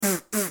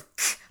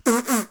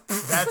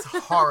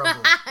That's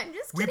horrible. I'm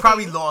just we kidding.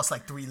 probably lost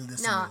like 3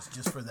 listeners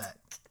just for that.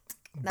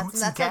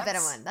 That's my better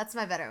one. That's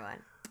my better one.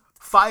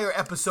 Fire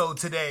episode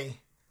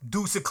today.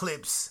 Deuce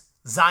Eclipse,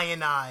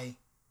 Zion I,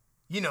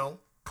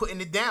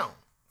 putting it down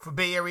for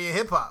Bay Area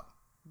hip hop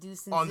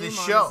on this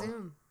show.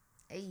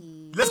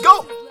 Hey. Let's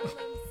go.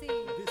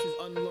 This is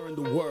Unlearn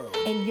the World.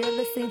 And you're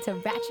listening to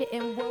Ratchet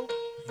and Woke.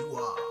 You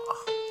are.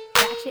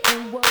 Ratchet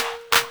and Woke.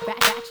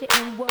 Ratchet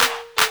and Woke.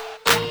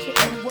 Ratchet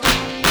and Woke.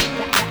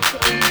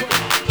 Ratchet and Woke.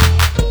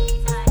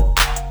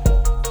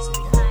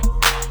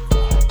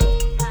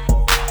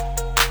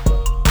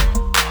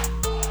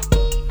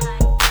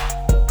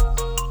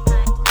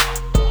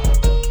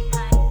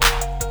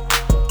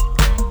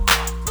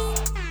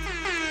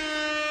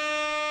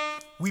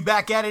 We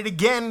back at it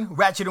again.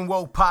 Ratchet and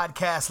Woke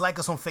Podcast. Like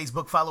us on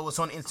Facebook. Follow us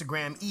on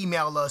Instagram.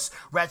 Email us.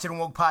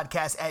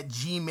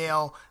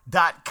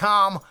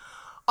 ratchetandwokepodcast@gmail.com.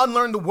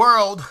 Unlearn the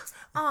world.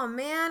 Oh,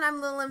 man. I'm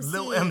Lil MC.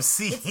 Lil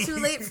MC. It's too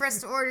late for us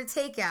to order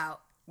takeout.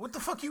 What the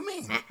fuck you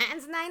mean?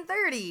 It's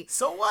 9:30.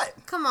 So what?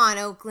 Come on,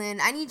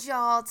 Oakland. I need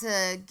y'all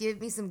to give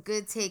me some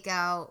good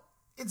takeout.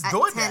 It's at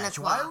DoorDash. 10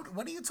 o'clock.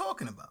 What are you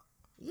talking about?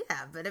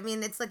 Yeah, but I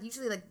mean, it's like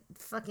usually like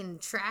fucking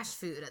trash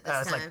food at this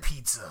time. It's like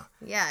pizza.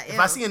 Yeah. If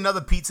I see another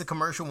pizza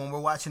commercial when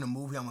we're watching a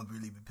movie, I'm gonna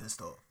really be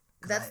pissed off.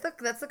 That's the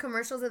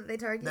commercials that they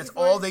target. That's you for?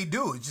 all they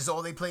do. It's just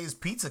all they play is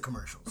pizza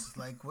commercials.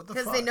 Like what the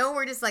fuck? Because they know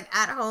we're just like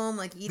at home,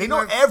 like eating. They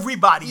know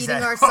everybody's eating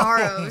at our home.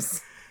 sorrows,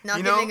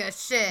 not giving a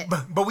shit.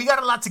 But we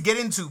got a lot to get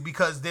into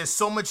because there's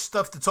so much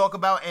stuff to talk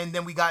about, and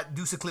then we got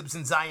Deuce Eclipse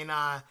and Zion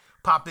I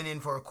popping in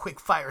for a quick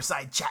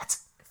fireside chat.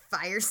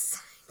 Fireside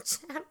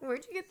chat?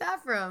 Where'd you get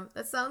that from?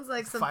 That sounds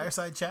like something.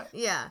 Fireside chat?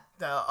 Yeah.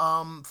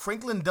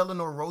 Franklin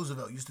Delano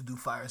Roosevelt used to do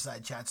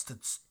fireside chats to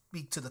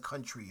speak to the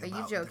country. Are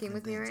you joking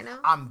with me right now?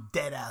 I'm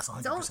dead ass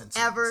 100% Don't serious.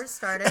 ever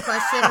start a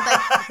question with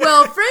like,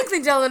 well,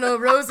 Franklin Delano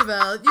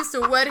Roosevelt used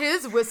to wet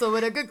his whistle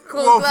with a good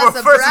cold glass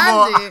of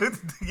brandy.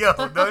 Yo,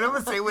 don't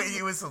ever say what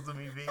you whistle to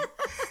me, B.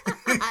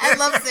 I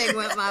love saying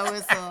wet my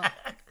whistle.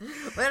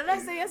 What did I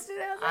say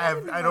yesterday?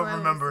 I don't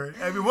remember it.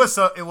 I mean,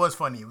 it was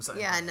funny. It was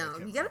yeah, I know.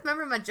 You gotta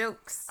remember my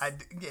jokes. I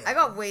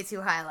got way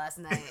too high last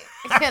night,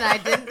 and I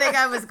didn't think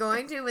I was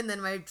going to. And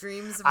then my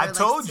dreams were I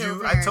told you.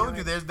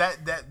 paranoid. There's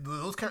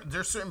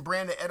there's certain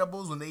brand of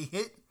edibles when they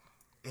hit.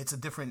 It's a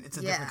different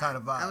kind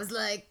of vibe. I was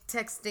like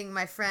texting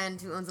my friend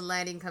who owns a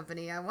lighting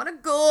company. I want a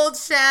gold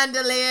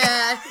chandelier.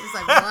 She was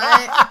like,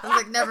 "What?" I was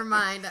like, "Never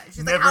mind." She's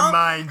like, Never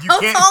mind. You how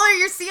can't. tall are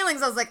your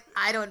ceilings? I was like,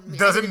 "I don't."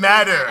 Doesn't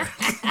matter.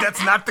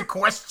 That's not the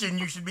question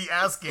you should be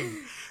asking.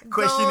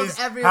 Question Gold is,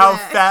 everywhere. how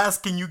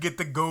fast can you get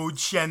the gold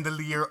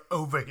chandelier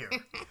over here?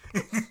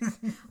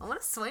 I want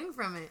to swing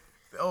from it.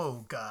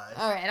 Oh God.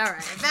 All right.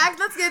 Back.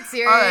 Let's get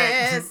serious. All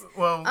right.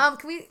 Well,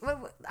 can we?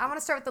 I want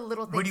to start with the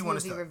little things where do you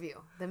want to movie start?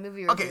 review. The movie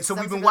review. Okay, so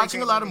we've been really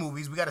watching a lot of movie.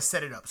 movies. We got to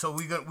set it up. So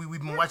we've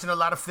been watching a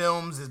lot of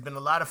films. There's been a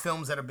lot of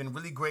films that have been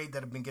really great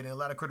that have been getting a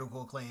lot of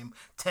critical acclaim.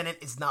 Tenet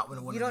is not one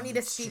of them. You don't need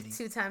to speak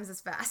 2 times as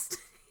fast.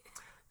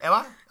 Am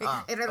I?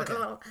 But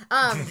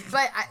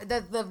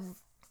the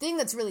thing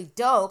that's really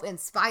dope, in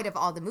spite of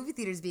all the movie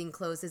theaters being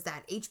closed, is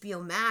that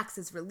HBO Max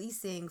is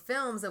releasing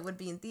films that would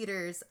be in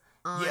theaters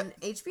on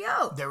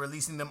HBO. They're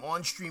releasing them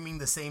on streaming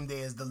the same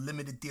day as the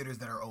limited theaters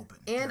that are open.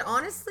 And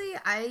honestly,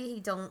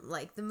 I don't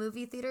like the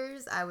movie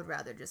theaters. I would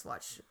rather just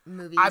watch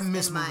movies I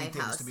miss in movie my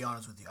theaters, house. to be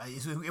honest with you.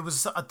 It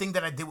was a thing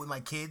that I did with my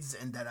kids,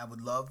 and that I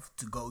would love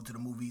to go to the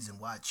movies and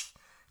watch.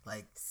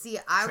 Like, see,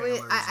 I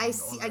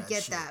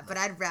get shit. that, but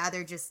I'd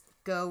rather just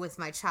go with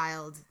my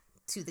child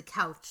to the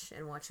couch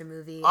and watch a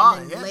movie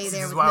and then lay there this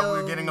is with why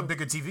we're getting a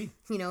bigger TV.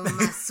 You know, my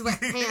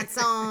sweatpants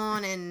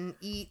on and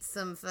eat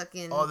some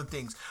fucking... all the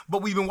things.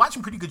 But we've been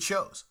watching pretty good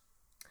shows.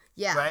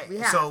 Yeah, right? we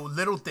have. So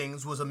Little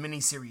Things was a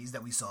mini-series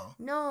that we saw.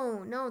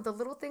 No, The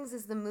Little Things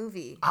is the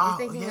movie. Oh,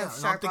 You're thinking of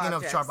Sharp I'm thinking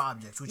Objects. of Sharp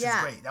Objects, which is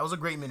great. That was a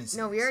great miniseries.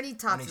 No, we already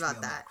talked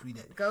about that. We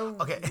did. Go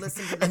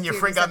listen to the And your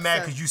friend got mad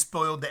episode. because you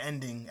spoiled the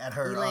ending at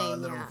her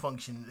Elaine, little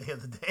function the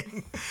other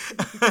day.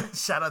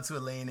 Shout out to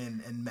Elaine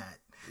and Matt.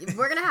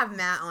 We're going to have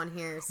Matt on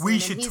here soon. We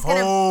should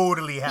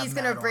totally have Matt He's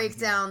going to break on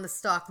down the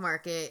stock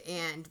market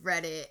and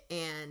Reddit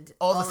and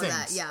all the of things.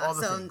 that. Yeah, all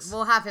the so things.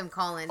 we'll have him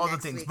call in all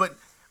next the things. week. But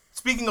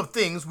speaking of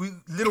things,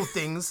 Little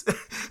Things,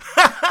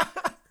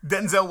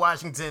 Denzel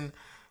Washington,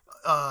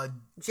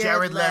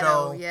 Jared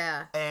Leto,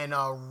 and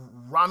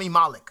Rami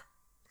Malek,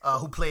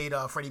 who played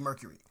Freddie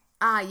Mercury.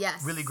 Ah,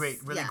 yes. Really great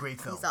film.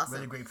 He's awesome.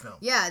 Really great film.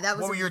 Yeah, that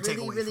was what were your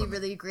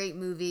really great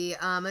movie.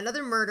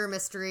 Another murder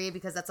mystery,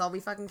 because that's all we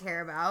fucking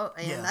care about,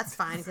 and that's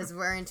fine because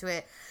we're into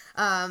it.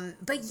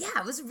 But yeah,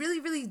 it was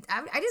really.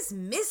 I just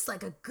miss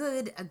like a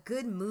good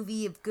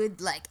movie of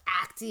good like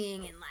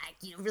acting and like,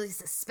 you know, really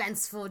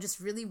suspenseful, just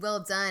really well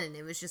done, and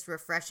it was just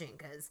refreshing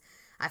because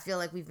I feel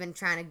like we've been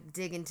trying to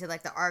dig into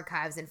like the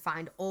archives and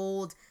find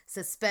old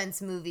suspense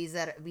movies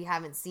that we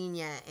haven't seen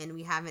yet, and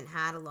we haven't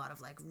had a lot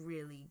of like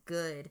really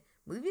good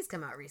movies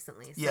come out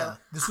recently. So, yeah,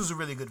 this was a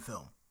really good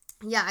film.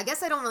 Yeah, I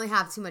guess I don't really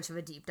have too much of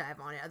a deep dive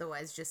on it.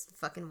 Otherwise, just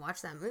fucking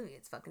watch that movie.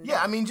 It's fucking yeah.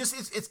 dope. I mean,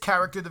 just it's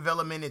character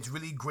development. It's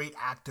really great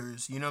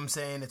actors. You know what I'm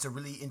saying? It's a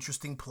really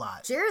interesting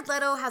plot. Jared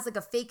Leto has like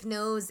a fake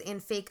nose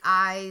and fake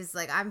eyes.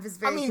 Like I'm just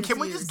very. Can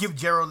we just give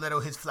Jared Leto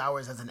his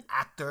flowers as an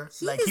actor?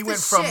 He went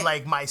from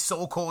like My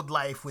So Cold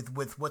Life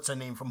with what's her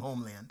name from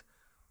Homeland.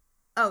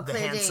 Oh, the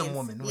Claire handsome Danes.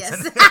 woman.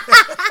 Yes.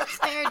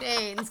 Claire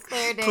Danes.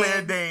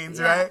 Claire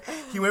Danes, right?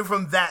 He went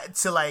from that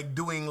to like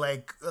doing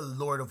like a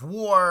Lord of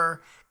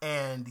War,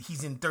 and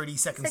he's in 30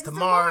 Seconds to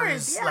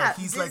Mars. Yeah. Like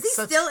he's Is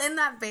he still in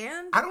that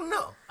band? I don't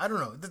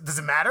know. Does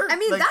it matter? I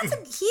mean, like,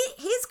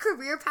 his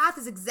career path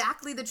is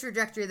exactly the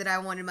trajectory that I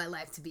wanted my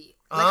life to be.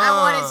 Like I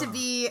wanted to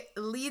be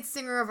lead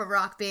singer of a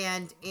rock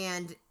band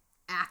and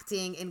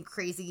acting in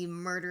crazy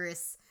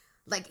murderous.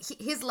 Like,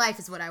 his life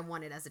is what I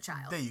wanted as a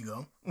child. There you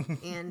go.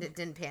 And it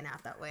didn't pan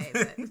out that way.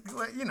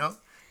 But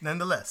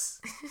nonetheless,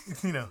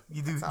 you do.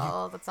 That's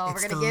all we're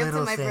going to give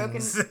to my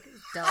things.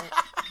 Broken...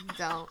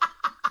 Don't.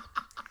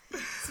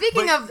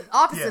 Speaking of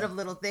opposite of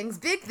little things,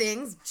 big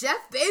things,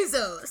 Jeff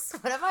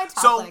Bezos. What am I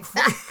talking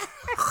about?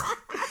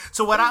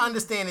 So what I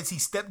understand is he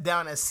stepped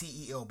down as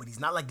CEO, but he's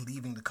not like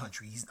leaving the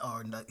country. He's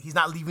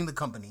not leaving the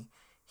company.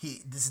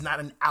 This is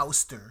not an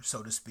ouster,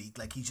 so to speak.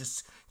 Like, he's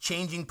just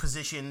changing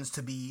positions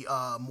to be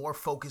more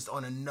focused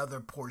on another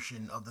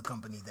portion of the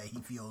company that he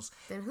feels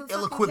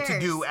ill-equipped to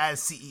do as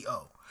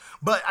CEO.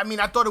 But, I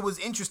mean, I thought it was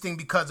interesting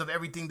because of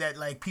everything that,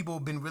 like, people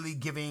have been really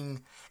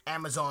giving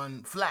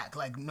Amazon flack.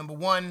 Like, number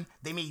one,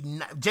 they made...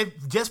 Jeff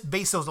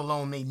Bezos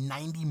alone made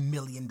 $90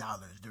 million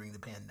during the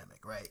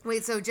pandemic, right?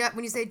 Wait, so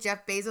when you say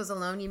Jeff Bezos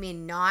alone, you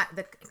mean not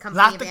the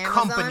company Not of the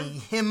Amazon?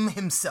 company,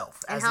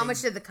 himself. And how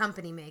much did the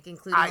company make,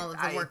 including all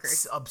of the workers?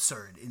 It's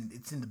absurd.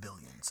 It's in the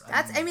billions.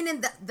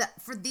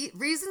 For the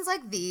reasons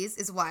like these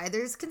is why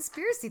there's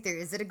conspiracy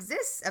theories that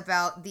exist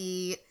about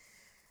the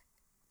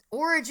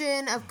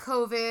origin of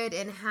COVID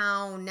and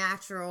how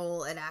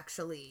natural it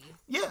actually.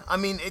 Yeah, I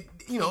mean it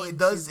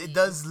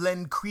does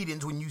lend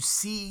credence when you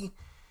see.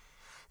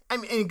 I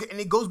mean, and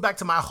it goes back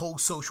to my whole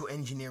social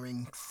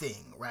engineering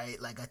thing,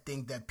 right? Like, I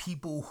think that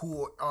people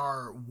who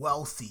are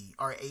wealthy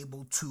are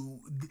able to...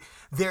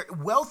 They're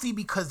wealthy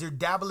because they're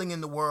dabbling in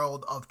the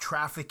world of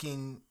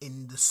trafficking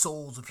in the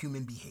souls of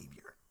human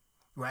behavior,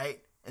 right?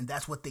 And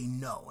that's what they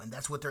know, and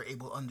that's what they're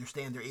able to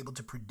understand. They're able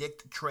to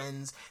predict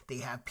trends. They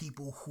have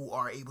people who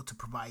are able to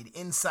provide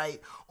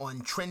insight on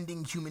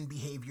trending human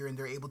behavior, and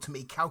they're able to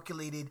make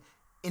calculated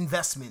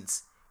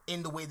investments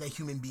in the way that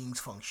human beings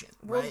function,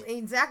 right? Well,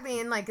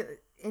 exactly, and like...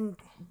 And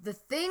the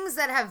things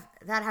that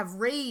have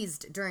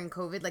raised during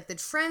COVID, like the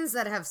trends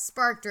that have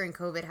sparked during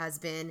COVID, has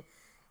been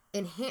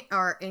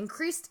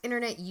increased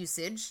internet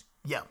usage,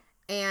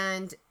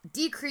 and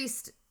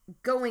decreased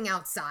going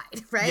outside,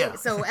 right? Yeah.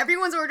 So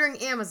everyone's ordering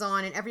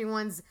Amazon, and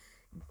everyone's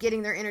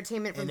getting their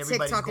entertainment from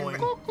TikTok.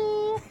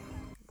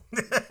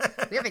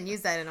 We haven't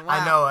used that in a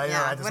while. I know.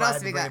 Yeah. What else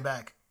do we got? It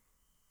back.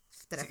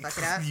 Did I fuck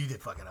it up? You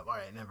did fuck it up. All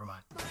right, never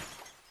mind.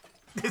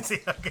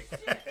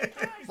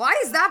 Why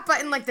is that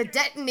button like the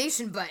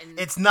detonation button?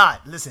 It's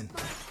not. Listen.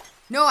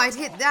 No, I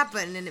hit that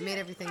button and it made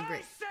everything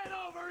great.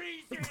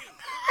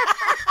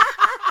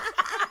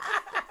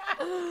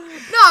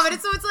 No, but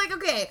it's like,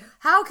 okay,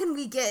 how can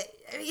we get...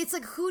 It's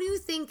like, who do you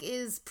think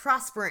is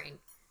prospering?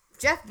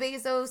 Jeff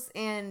Bezos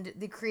and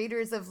the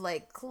creators of,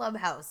 like,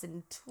 Clubhouse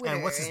and Twitter.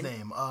 And what's his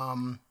name?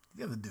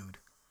 The other dude.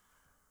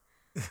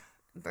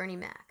 Bernie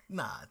Mac.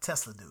 Nah,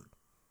 Tesla dude.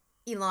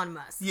 Elon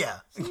Musk.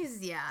 Yeah.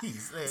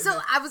 So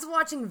I was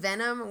watching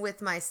Venom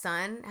with my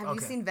son. Have you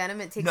seen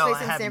Venom? It takes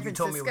place in San Francisco. You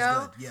told me it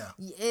was good.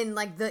 Yeah. And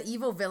like the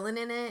evil villain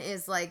in it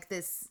is like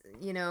this,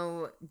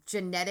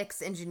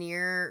 genetics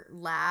engineer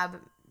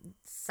lab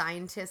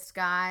scientist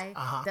guy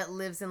that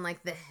lives in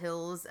like the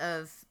hills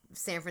of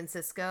San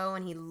Francisco,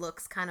 and he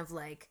looks kind of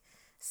like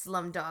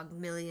Slumdog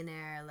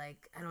Millionaire,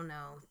 like, I don't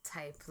know,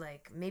 type,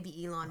 like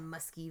maybe Elon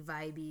Musky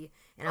vibey.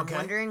 And I'm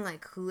wondering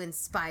like who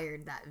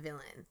inspired that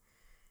villain.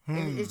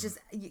 It's just,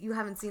 you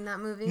haven't seen that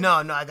movie? No,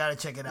 I gotta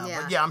check it out.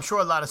 Yeah. But yeah, I'm sure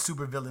a lot of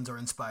super villains are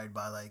inspired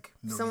by like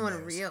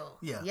someone real.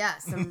 Yeah,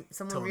 someone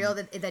totally. Real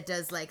that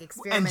does like And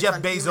experiments. Jeff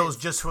on Bezos, humans.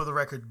 just for the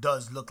record,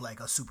 does look like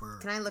a super.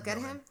 Can I look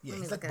villain. at him? Yeah,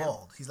 he's like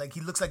bald. He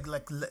looks like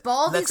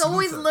bald. Lex He's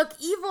always Luthor. look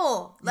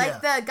evil,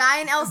 like the guy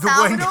in El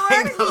Salvador.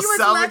 He was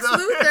Lex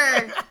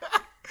Luthor.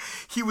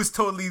 He was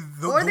totally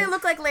Or they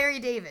look like Larry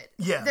David.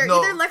 Yeah, they're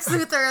either Lex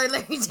Luthor or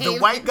Larry David. The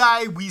white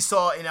guy we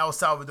saw in El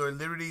Salvador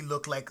literally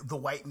looked like the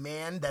white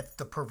man, that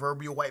the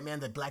proverbial white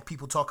man that black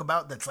people talk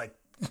about. That's like.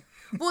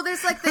 Well,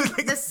 there's like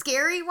the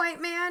scary white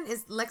man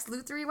is Lex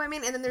Luthor white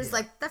man, and then there's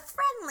like the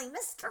friendly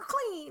Mr.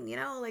 Clean.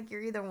 Like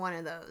you're either one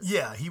of those.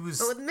 Yeah, he was.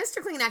 But with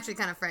Mr. Clean actually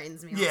kind of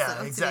frightens me. Yeah,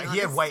 also, exactly.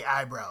 He had white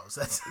eyebrows.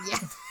 That's. Yeah.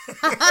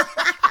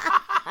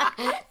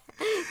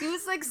 He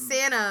was like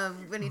Santa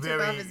when he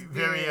took off his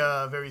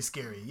beard. Very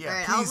scary.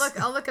 Yeah. All right,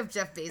 I'll look up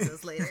Jeff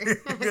Bezos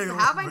later.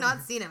 How have I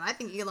not seen him? I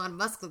think Elon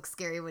Musk looks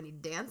scary when he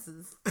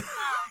dances.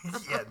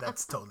 Yeah,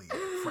 that's totally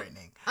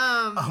frightening.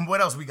 What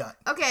else we got?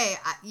 Okay,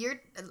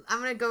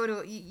 I'm gonna go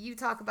to you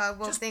talk about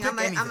one Just thing. pick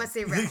I'm gonna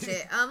say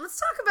Ratchet. Let's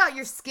talk about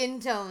your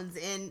skin tones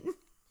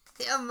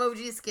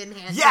Emoji skin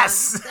hand.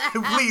 Yes,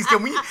 please.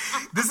 Can we?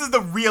 This is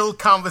the real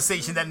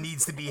conversation that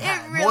needs to be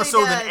had, really more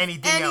so does. than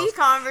anything Any else.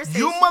 conversation.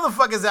 You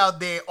motherfuckers out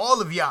there,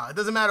 all of y'all, it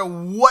doesn't matter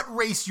what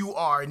race you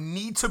are,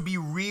 need to be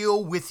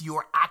real with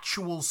your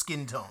actual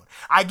skin tone.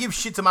 I give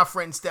shit to my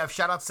friend Steph.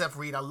 Shout out Steph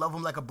Reed. I love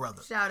him like a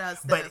brother. Shout out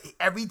Steph. But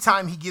every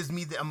time he gives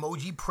me the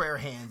emoji prayer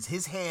hands,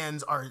 his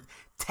hands are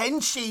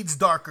 10 shades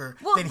darker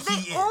than he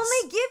is. They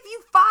only give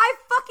you 5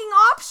 fucking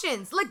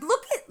options. Like,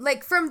 look at,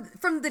 like, from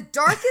the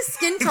darkest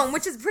skin tone,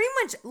 which is pretty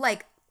much,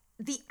 like,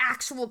 the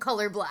actual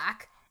color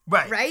black.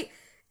 Right?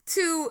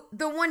 To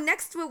the one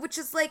next to it, which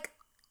is, like,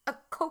 a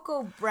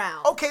cocoa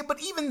brown. Okay, but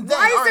even then...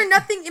 Why is there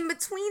nothing in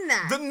between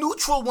that? The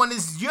neutral one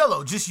is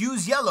yellow. Just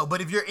use yellow.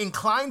 But if you're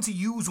inclined to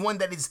use one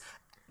that is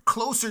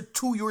closer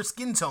to your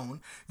skin tone,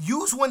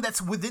 use one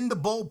that's within the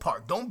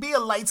ballpark. Don't be a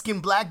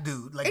light-skinned black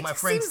dude like my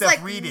friend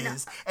Steph Reed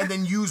is, and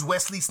then use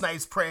Wesley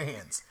Snipes' prayer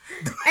hands.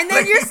 And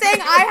then you're saying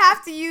I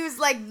have to use,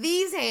 like,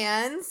 these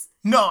hands.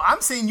 No,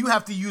 I'm saying you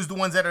have to use the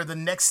ones that are the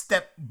next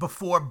step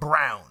before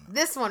brown.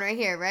 This one right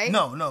here, right?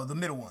 No, the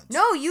middle ones.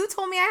 No, you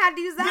told me I had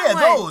to use that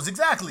one. Yeah, those,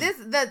 exactly.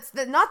 That's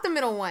not the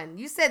middle one.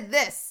 You said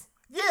this.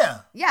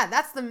 Yeah,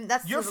 that's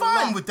you're the fine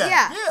left. with that.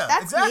 Yeah,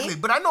 that's exactly. Me.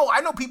 But I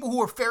know people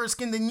who are fairer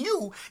skinned than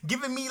you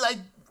giving me like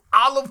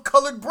olive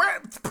colored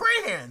prayer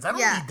hands. I don't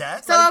need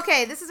that. So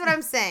okay, this is what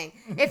I'm saying.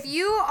 If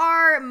you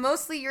are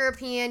mostly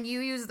European,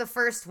 you use the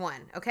first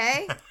one.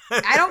 Okay,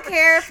 I don't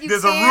care if you.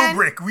 There's a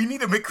rubric. We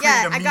need to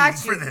create a meme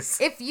for this.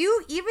 Even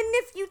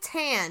if you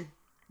tan,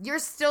 you're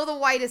still the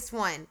whitest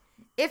one.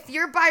 If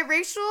you're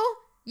biracial,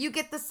 you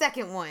get the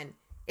second one.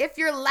 If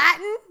you're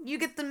Latin, you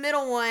get the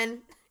middle one.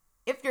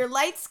 If you're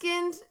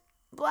light-skinned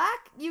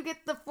black, you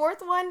get the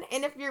fourth one.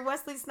 And if you're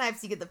Wesley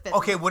Snipes, you get the fifth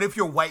one. Okay, what if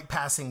you're white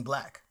passing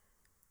black?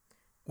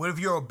 What if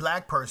you're a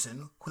black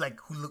person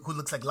who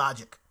looks like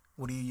Logic?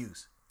 What do you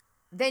use?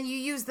 Then you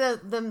use the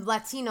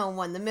Latino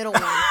one, the middle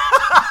one.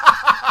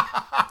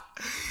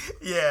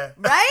 Yeah.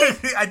 Right?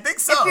 I think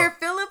so. If you're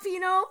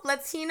Filipino,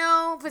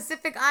 Latino,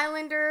 Pacific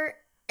Islander,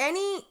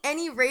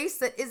 any race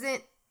that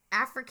isn't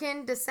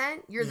African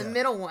descent, you're the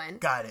middle one.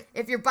 Got it.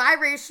 If you're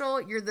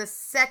biracial, you're the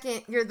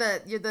second. You're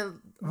the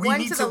one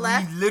to the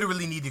left. We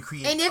literally need to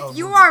create. And if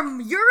you are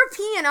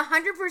European,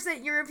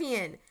 100%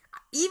 European,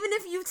 even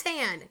if you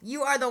tan,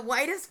 you are the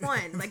whitest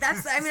one. Like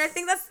that's. I mean, I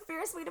think that's the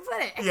fairest way to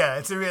put it. Yeah,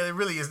 it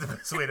really is the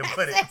best way to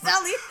put it.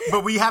 Exactly.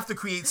 But we have to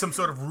create some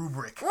sort of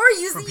rubric. Or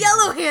use the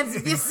yellow hands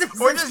if you're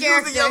Simpsons Or just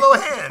character. use the yellow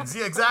hands.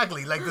 Yeah,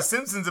 exactly. Like the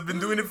Simpsons have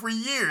been doing it for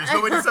years.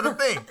 Nobody said a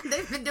thing.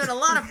 They've been doing a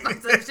lot of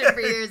fucked up shit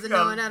for years and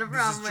no one had a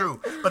problem This is true.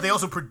 But they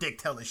also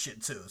predict hella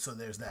shit too. So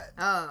there's that.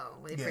 Oh,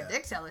 they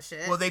predict hella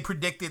shit. Well, they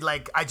predicted,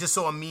 like, I just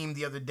saw a meme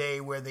the other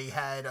day where they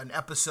had an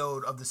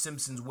episode of The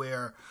Simpsons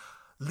where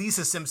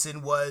Lisa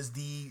Simpson was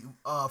the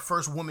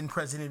first woman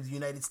president of the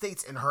United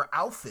States, and her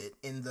outfit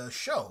in the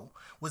show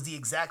was the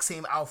exact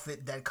same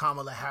outfit that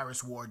Kamala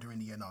Harris wore during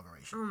the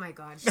inauguration. Oh my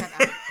God, shut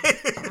up.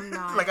 I'm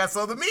not like I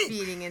saw the meme.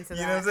 feeding into that.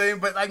 You know what I'm saying?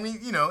 But I mean,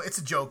 it's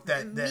a joke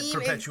that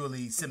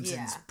perpetually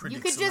Simpsons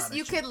predicts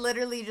You could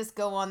literally just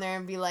go on there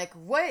and be like,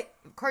 what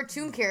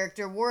cartoon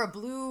character wore a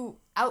blue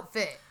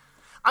outfit?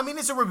 I mean,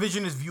 it's a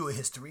revisionist view of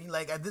history.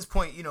 Like, at this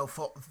point,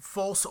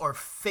 false or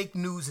fake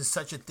news is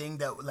such a thing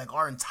that, like,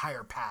 our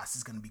entire past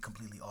is going to be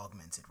completely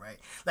augmented, right?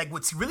 Like,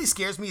 what really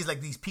scares me is, like,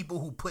 these people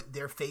who put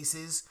their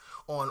faces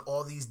on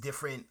all these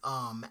different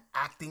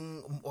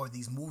acting or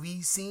these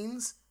movie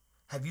scenes.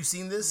 Have you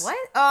seen this? What?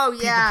 Oh,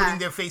 yeah. People putting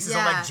their faces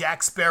on, like,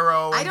 Jack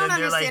Sparrow. I don't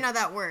understand how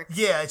that works.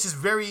 Yeah, it's just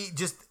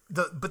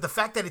but the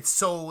fact that it's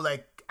so,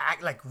 like,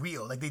 act like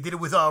real. Like they did it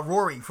with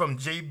Rory from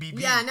JBB.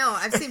 Yeah, no,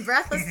 I've seen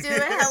Breathless do it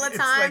hella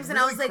times, like and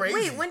I was like, crazy.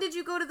 wait, when did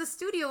you go to the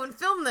studio and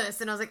film this?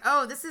 And I was like,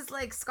 oh, this is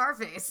like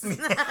Scarface.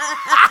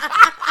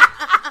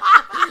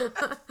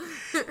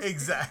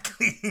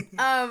 Exactly.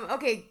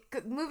 Okay,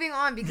 moving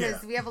on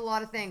because we have a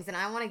lot of things, and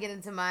I want to get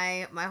into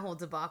my whole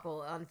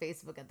debacle on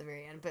Facebook at the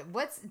very end.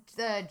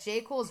 But J.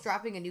 Cole's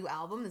dropping a new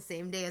album the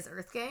same day as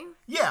Earth Gang?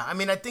 Yeah, I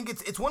mean, I think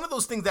it's one of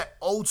those things that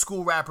old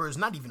school rappers,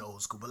 not even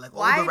old school, but like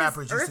older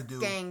rappers used to do.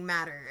 Why does Earth Gang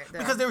matter? Though?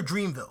 Because they were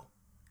Dreamville.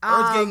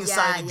 Earth Gang is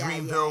signed to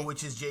Dreamville, yeah.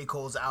 which is J.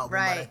 Cole's album.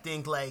 Right. But I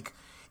think like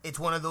it's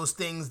one of those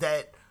things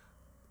that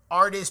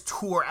artists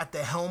who are at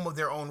the helm of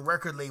their own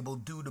record label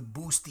do to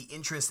boost the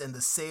interest and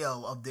the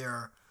sale of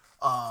their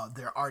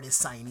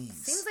artist signees.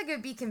 Seems like it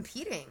would be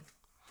competing.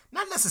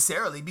 Not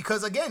necessarily,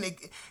 because again,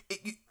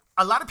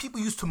 a lot of people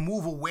used to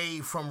move away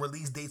from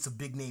release dates of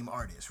big name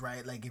artists,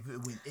 right? Like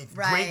if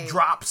Drake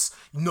drops,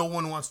 no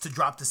one wants to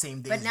drop the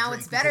same day. But now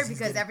it's better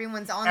because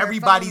everyone's on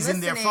everybody's their phone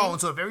in their listening. phone.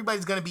 So if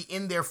everybody's gonna be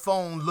in their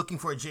phone looking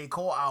for a J.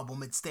 Cole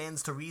album, it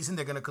stands to reason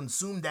they're gonna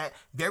consume that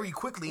very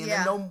quickly and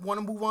then they'll want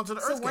to move on to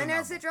the Earth Gang. So when is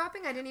album. it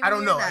dropping? I didn't even. I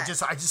don't know. That.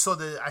 I just saw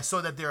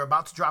that they're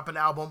about to drop an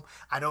album.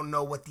 I don't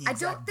know what the exact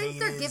date is. I don't think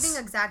they're giving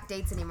exact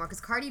dates anymore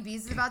because Cardi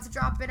B's about to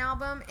drop an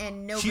album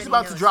and nobody. She's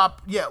about knows. to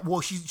drop. Yeah, well,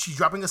 she's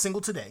dropping a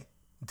single today.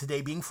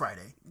 today being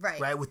Friday,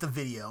 right, with the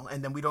video,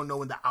 and then we don't know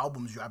when the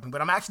album's dropping.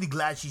 But I'm actually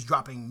glad she's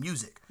dropping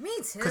music. Me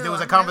too. Because there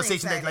was a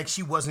conversation that like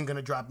she wasn't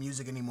gonna drop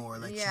music anymore.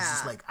 Like she's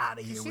just like out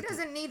of here. She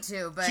doesn't need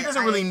to, but she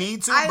doesn't really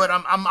need to. But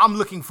I'm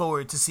looking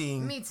forward to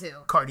seeing. Me too.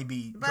 Cardi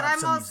B. But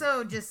I'm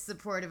also just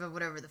supportive of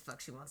whatever the fuck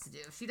she wants to do.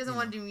 If she doesn't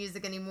want to do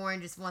music anymore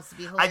and just wants to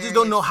be hilarious. I just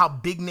don't know how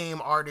big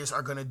name artists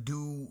are gonna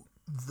do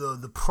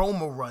the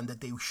promo run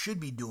that they should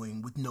be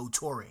doing with no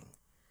touring.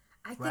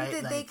 I think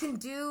that they can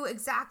do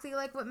exactly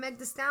like what Meg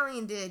Thee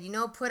Stallion did.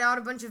 Put out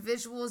a bunch of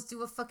visuals,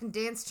 do a fucking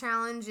dance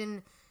challenge,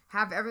 and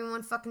have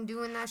everyone fucking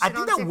doing that shit. I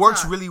think that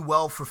works really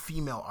well for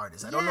female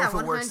artists. I don't know if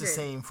it works the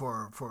same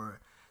for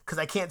because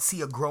I can't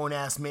see a grown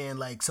ass man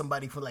like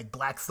somebody from like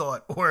Black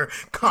Thought or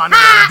Conway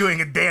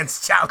doing a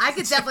dance challenge. I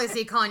could definitely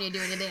see Kanye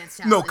doing a dance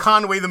challenge. No,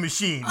 Conway the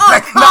Machine. Oh,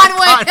 like,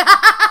 Conway.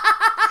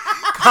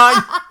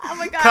 Oh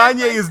my God,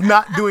 Kanye is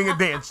not doing a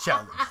dance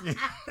challenge.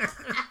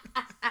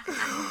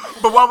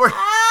 But while we're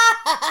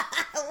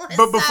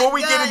before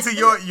we get into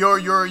your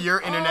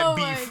internet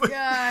beef,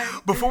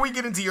 before we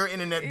get into your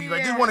internet beef,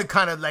 I just want to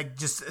kind of like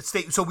just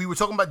state. So we were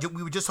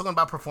just talking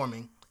about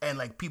performing and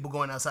like people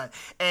going outside,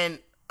 and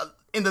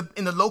in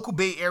the local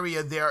Bay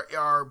Area, there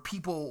are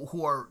people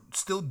who are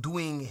still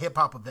doing hip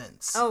hop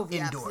events. Oh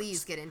yeah, indoors,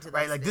 please get into that.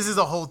 Right, like this is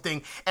a whole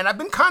thing, and I've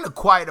been kind of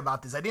quiet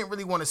about this. I didn't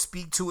really want to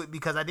speak to it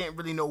because I didn't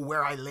really know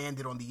where I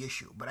landed on the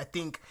issue. But I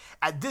think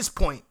at this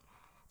point,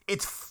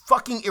 it's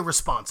fucking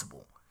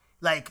irresponsible.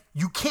 Like,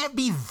 you can't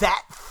be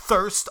that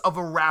thirst of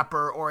a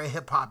rapper or a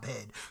hip-hop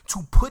head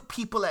to put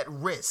people at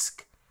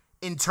risk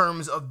in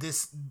terms of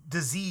this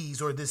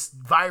disease or this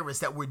virus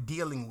that we're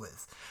dealing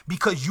with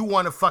because you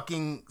want to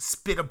fucking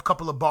spit a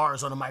couple of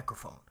bars on a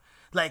microphone.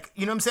 Like,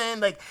 you know what I'm saying?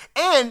 Like,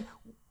 and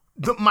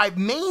my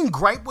main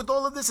gripe with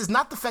all of this is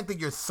not the fact that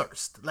you're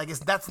thirst. Like,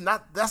 that's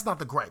not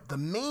the gripe. The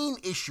main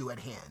issue at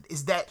hand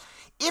is that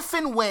if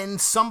and when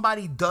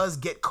somebody does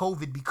get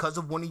COVID because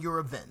of one of your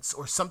events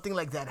or something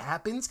like that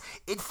happens,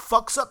 it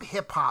fucks up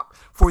hip hop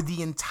for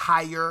the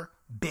entire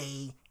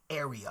Bay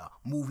Area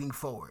moving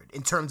forward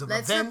in terms of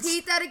events. Let's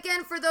repeat that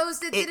again for those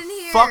that didn't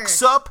hear. It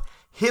fucks up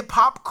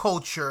hip-hop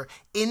culture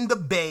in the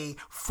Bay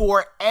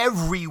for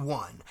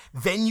everyone.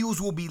 Venues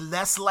will be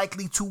less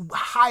likely to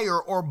hire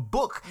or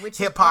book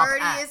hip-hop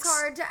acts.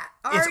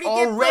 It's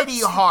already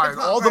hard.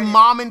 All the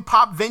mom and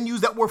pop venues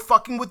that were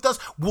fucking with us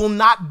will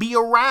not be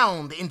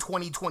around in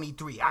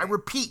 2023. I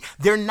repeat,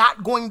 they're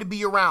not going to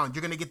be around.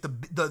 You're going to get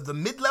the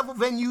mid-level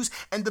venues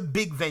and the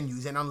big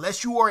venues. And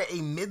unless you are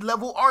a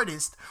mid-level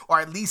artist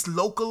or at least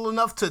local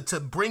enough to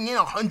bring in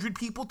 100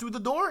 people through the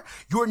door,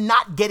 you're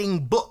not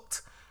getting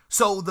booked.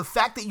 So the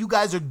fact that you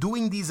guys are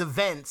doing these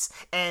events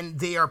and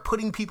they are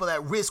putting people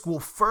at risk will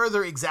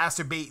further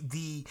exacerbate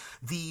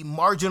the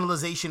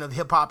marginalization of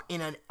hip hop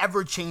in an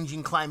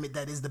ever-changing climate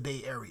that is the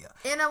Bay Area.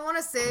 And I want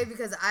to say,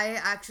 because I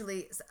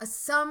actually,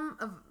 some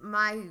of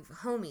my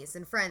homies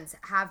and friends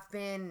have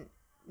been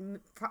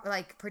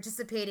like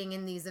participating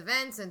in these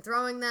events and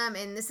throwing them,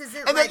 and this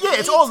isn't and like,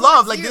 it's all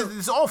love, like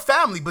it's all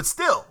family, but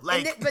still,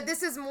 like, but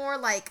this is more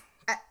like.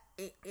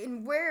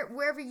 In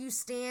wherever you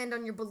stand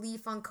on your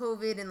belief on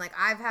COVID, and like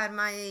I've had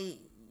my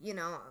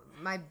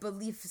my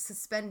belief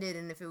suspended,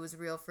 and if it was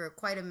real for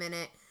quite a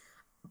minute,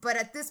 but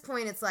at this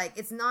point it's like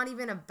it's not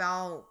even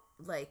about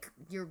like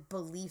your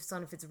beliefs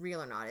on if it's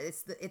real or not.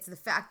 It's the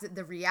fact that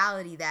the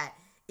reality that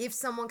if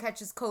someone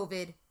catches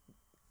COVID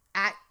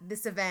at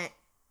this event,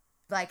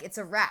 like it's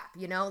a wrap,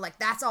 like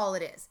that's all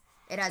it is.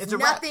 It has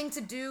nothing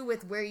to do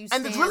with where you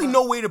stand. And there's really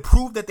no way to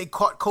prove that they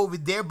caught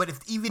COVID there, but if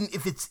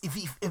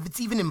it's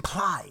even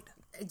implied.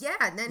 Yeah,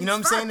 then you know what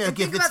I'm saying? Like,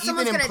 if it's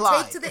even implied,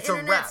 gonna take to the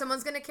internet,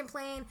 someone's gonna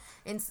complain,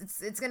 and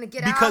it's gonna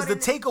get out. Because the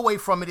takeaway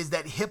from it is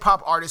that hip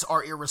hop artists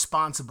are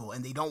irresponsible,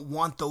 and they don't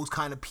want those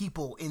kind of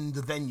people in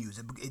the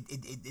venues.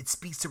 It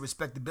speaks to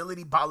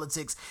respectability,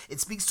 politics. It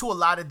speaks to a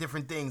lot of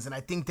different things, and I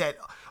think that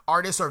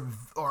artists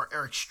are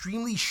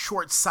extremely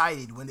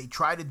short-sighted when they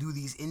try to do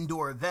these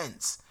indoor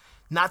events,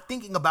 not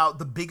thinking about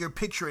the bigger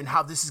picture and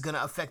how this is going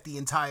to affect the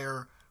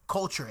entire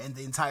culture and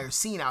the entire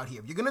scene out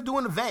here. If you're going to do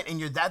an event and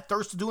you're that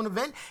thirsty to do an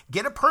event,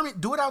 get a permit,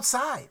 do it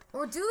outside.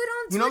 Or do it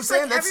on Twitch, you know what I'm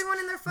saying? Like everyone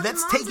in their fucking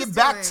let's take it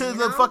back to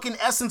the fucking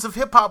essence of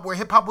hip-hop, where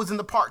hip-hop was in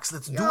the parks.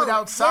 Let's do it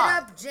outside.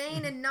 Hit up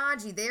Jane and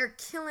Najee. They're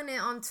killing it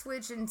on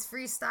Twitch and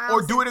freestyle.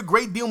 Or do it a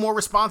great deal more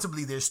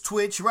responsibly. There's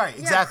Twitch, right,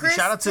 exactly. Chris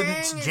shout out to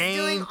Tang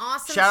Jane.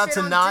 Awesome shout out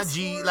to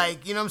Najee. Discord.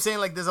 Like, you know what I'm saying?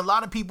 Like, there's a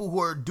lot of people who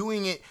are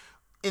doing it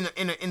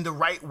in the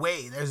right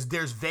way.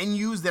 There's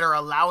venues that are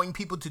allowing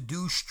people to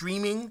do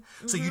streaming,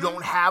 so you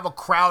don't have a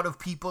crowd of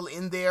people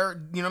in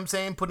there, you know what I'm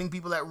saying, putting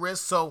people at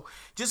risk. So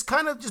just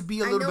kind of just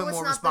be a little bit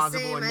more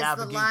responsible and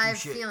navigate the live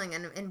through shit. Feeling,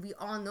 and we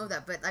all know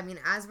that. But I mean,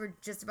 as we're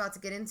just about to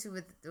get into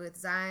with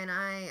Zai and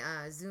I,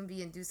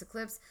 Zumbi and Deuce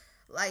Eclipse,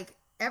 like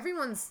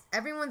everyone's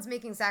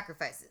making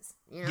sacrifices.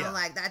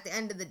 Like at the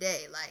end of the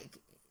day, like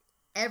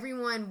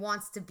everyone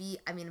wants to be.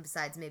 I mean,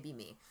 besides maybe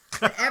me.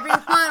 But everyone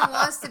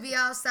wants to be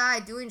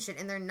outside doing shit,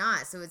 and they're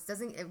not. So it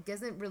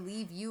doesn't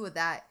relieve you of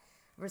that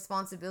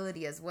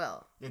responsibility as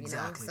well.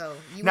 Exactly. So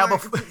you now, are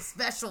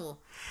special.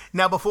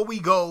 Now, before we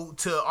go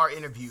to our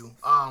interview,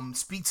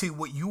 speak to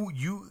what you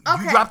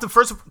Okay. dropped the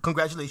first.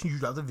 Congratulations, you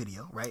dropped the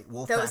video, right?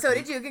 Wolf So Factory.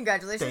 did you.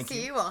 Congratulations Thank to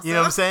you. you also. You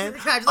know what I'm saying?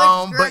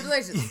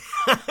 Congratulations.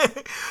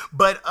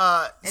 But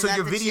so that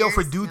your the video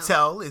for cheers? Do No.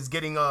 Tell is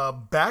getting a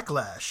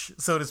backlash,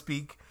 so to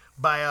speak,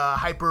 by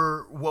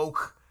hyper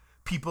woke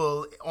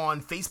people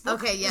on Facebook.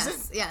 Okay, is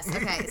it? yes.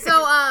 Okay.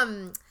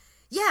 So,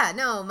 yeah,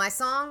 no, my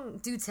song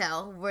Do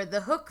Tell, where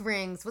the hook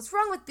rings, what's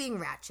wrong with being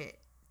Ratchet?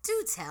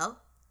 Do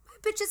tell, my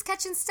bitch is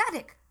catching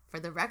static for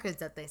the records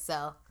that they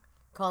sell.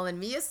 Calling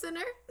me a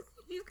sinner?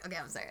 Okay,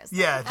 I'm sorry.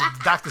 Yeah, the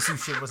Dr.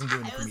 Seuss shit wasn't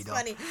doing it for me, though.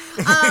 Funny.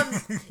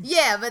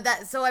 Yeah,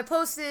 but so I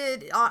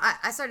posted,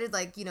 I started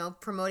like,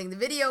 promoting the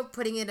video,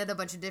 putting it at a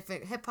bunch of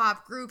different hip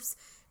hop groups,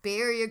 Bay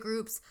Area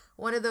groups,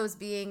 one of those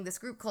being this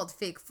group called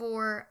Fake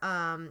 4.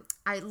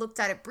 I looked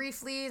at it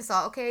briefly and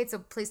saw, okay, it's a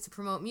place to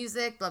promote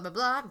music, blah, blah,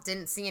 blah.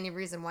 Didn't see any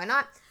reason why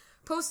not.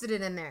 Posted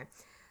it in there.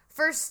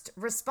 First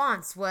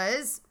response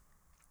was,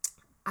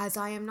 as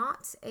I am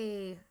not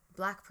a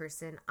black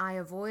person, I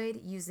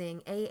avoid using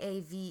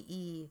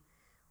AAVE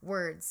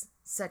words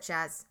such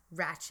as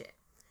ratchet.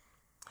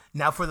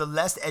 Now, for the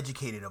less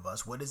educated of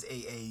us, what is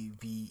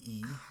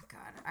AAVE? Oh, God,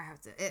 I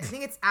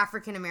think it's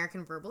African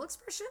American Verbal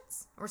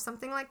Expressions or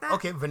something like that.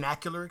 Okay,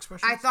 vernacular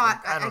expressions? I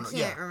thought, I I don't know.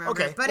 can't remember.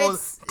 Okay, but well,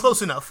 it's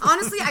close enough.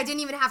 Honestly, I didn't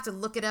even have to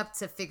look it up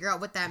to figure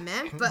out what that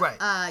meant. But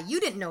Right.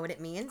 You didn't know what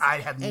it means. I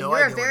have no and idea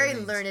you're a what very it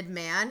means. learned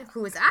man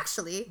who is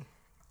actually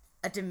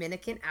a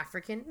Dominican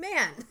African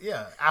man.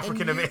 Yeah,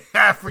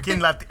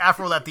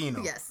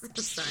 Afro-Latino. Yes,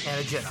 sorry.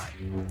 And a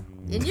Jedi.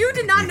 And you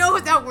did not know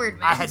what that word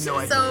meant. I had no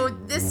idea. So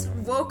this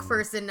woke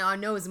person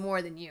knows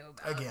more than you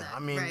about Again, that, I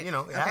mean, right? it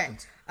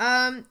happens.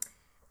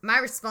 My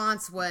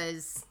response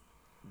was,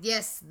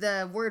 yes,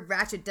 the word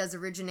ratchet does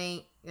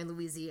originate in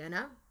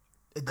Louisiana.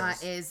 It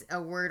does. Is a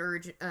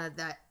word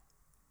that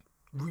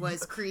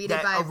was created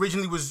that by...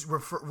 originally was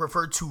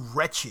referred to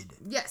wretched.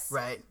 Yes.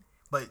 Right?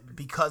 But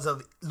because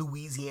of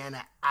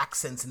Louisiana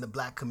accents in the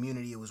black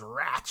community, it was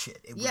ratchet.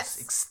 It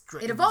was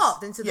it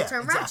evolved into the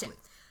term exactly. ratchet.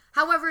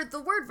 However,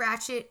 the word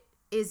ratchet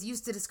is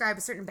used to describe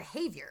a certain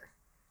behavior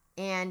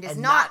and is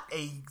not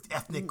a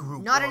ethnic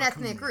group. Not or an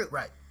ethnic community. group.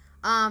 Right.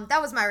 That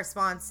was my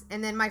response.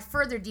 And then my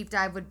further deep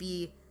dive would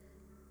be,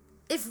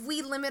 if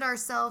we limit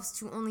ourselves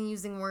to only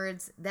using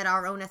words that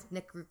our own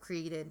ethnic group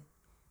created,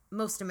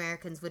 most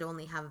Americans would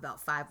only have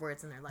about 5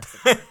 words in their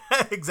lexicon.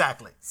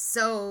 Exactly.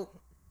 So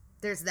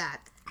there's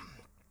that.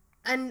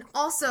 And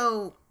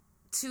also,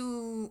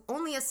 to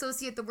only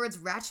associate the words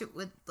ratchet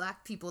with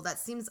black people, that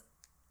seems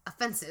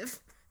offensive.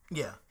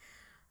 Yeah.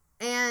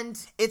 And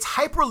it's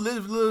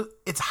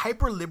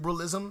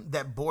hyper-liberalism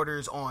that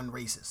borders on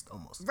racist,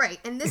 almost.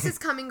 right. And this is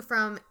coming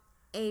from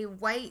a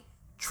white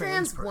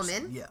trans person,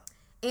 woman. Yeah.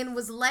 And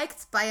was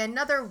liked by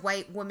another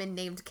white woman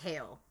named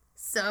Kale.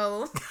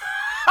 So...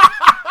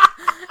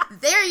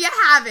 there you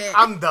have it.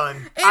 I'm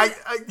done.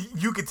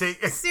 You could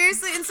take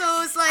seriously, and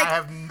so it's like I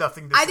have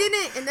nothing to say. I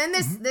didn't, and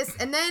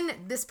then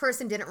this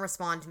person didn't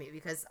respond to me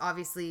because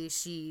obviously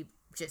she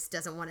just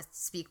doesn't want to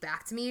speak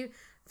back to me.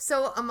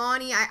 So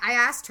Amani, I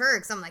asked her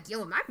because I'm like,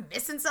 yo, am I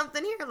missing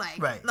something here? Like,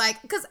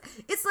 because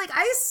it's like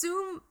I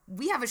assume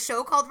we have a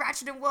show called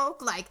Ratchet and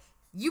Woke. Like,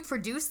 you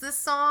produced this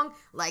song.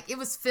 Like, it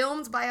was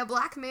filmed by a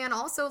black man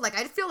also. Like,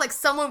 I feel like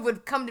someone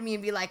would come to me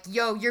and be like,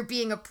 yo, you're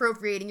being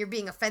appropriating, you're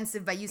being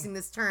offensive by using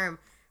this term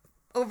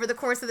over the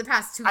course of the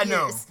past 2 years. I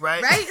know,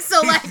 right? Right?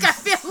 So, like, I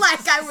feel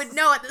like I would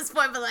know at this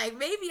point, but, like,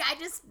 maybe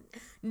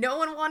no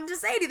one wanted to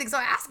say anything. So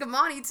I asked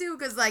Amani, too,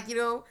 because, like,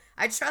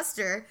 I trust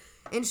her.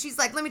 And she's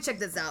like, let me check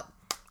this out.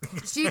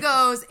 She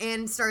goes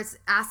and starts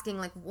asking,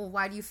 like, well,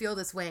 why do you feel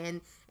this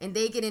way? And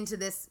they get into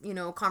this,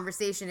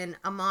 conversation, and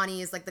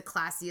Amani is, like, the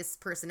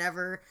classiest person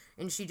ever,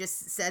 and she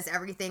just says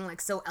everything,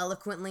 like, so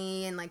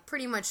eloquently, and, like,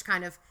 pretty much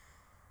kind of,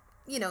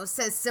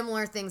 says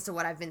similar things to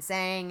what I've been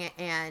saying,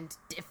 and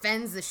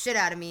defends the shit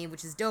out of me,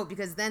 which is dope,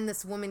 because then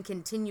this woman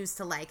continues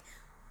to, like,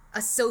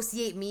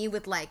 associate me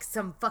with, like,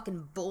 some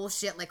fucking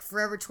bullshit, like,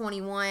 Forever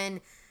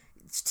 21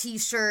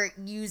 t-shirt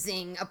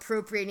using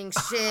appropriating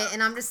shit,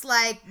 and I'm just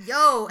like,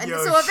 so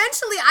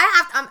eventually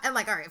I'm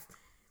like, all right,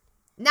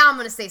 now I'm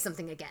gonna say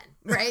something again,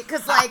 right?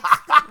 Because, like,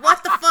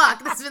 what the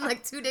fuck, this has been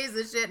like 2 days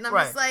of shit, and I'm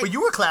just like, but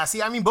you were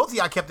classy. I mean, both of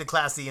y'all kept it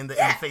classy in the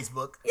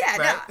Facebook,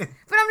 right? No,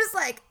 but I'm just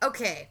like,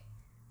 okay,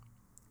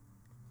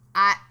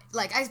 I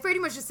pretty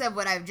much just said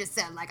what I've just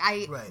said. Like,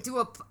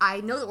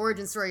 I know the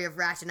origin story of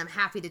Ratchet, and I'm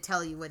happy to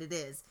tell you what it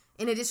is.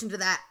 In addition to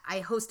that,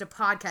 I host a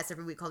podcast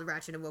every week called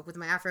Ratchet and Woke with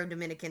my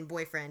Afro-Dominican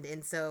boyfriend,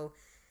 and so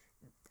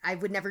I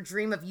would never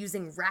dream of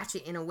using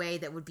ratchet in a way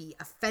that would be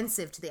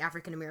offensive to the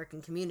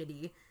African-American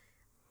community.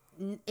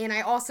 And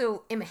I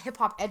also am a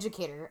hip-hop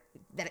educator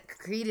that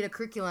created a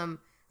curriculum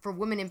for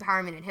women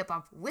empowerment in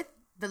hip-hop with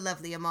the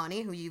lovely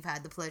Amani, who you've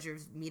had the pleasure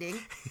of meeting.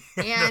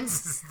 And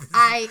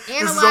I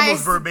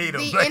analyze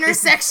the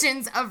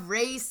intersections of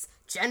race,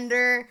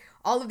 gender,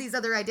 all of these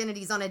other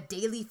identities on a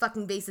daily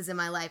fucking basis in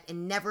my life,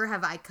 and never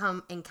have I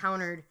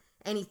encountered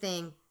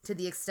anything to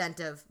the extent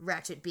of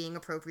ratchet being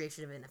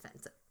appropriation and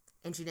offensive.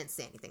 and she didn't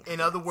say anything. In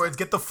other words,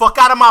 get the fuck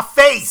out of my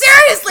face.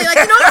 Seriously, like,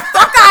 you know what the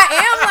fuck I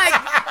am? Like,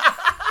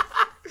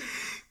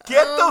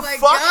 get the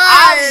fuck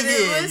out of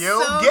here,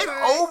 yo. So get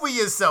correct. over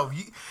yourself.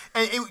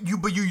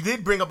 But you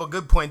did bring up a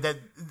good point that,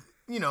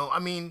 I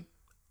mean,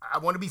 I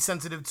want to be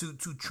sensitive to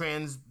the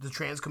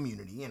trans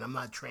community, and I'm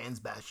not trans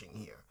bashing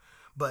here.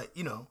 But,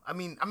 I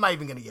mean, I'm not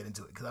even going to get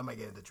into it because I might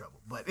get into trouble.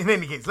 But in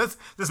any case, let's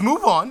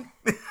move on.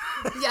 Yeah,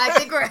 I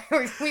think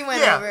we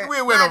went over. Yeah,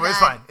 we went over. It's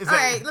fine. All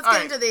right, let's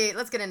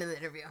get into the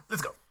interview.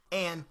 Let's go.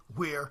 And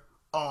we're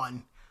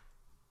on.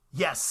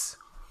 Yes.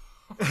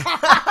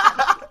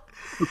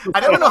 I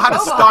never know how to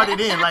start it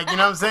in. Like, you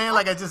know what I'm saying?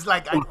 Like, I just,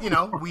 like,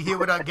 we here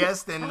with our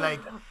guests and, like,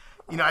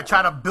 I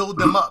try to build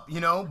them up,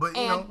 but,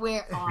 And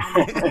we're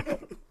on.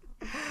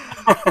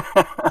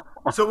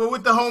 So we're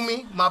with the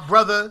homie, my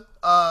brother,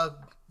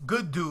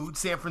 good dude,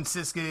 San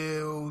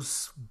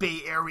Francisco's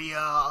Bay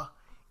Area,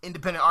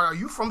 independent. Are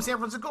you from San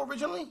Francisco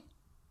originally?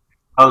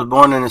 I was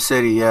born in the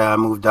city. Yeah, I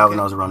moved out when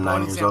I was around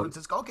 9 years San old.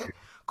 Francisco. Okay,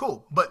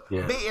 cool. But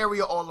Bay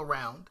Area all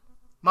around.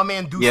 My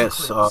man Deuce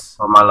Yes, Eclipse.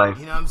 all my life.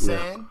 You know what I'm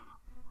saying?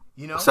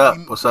 What's up?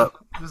 What's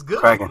up? It was good.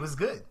 Cracking. It was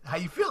good. How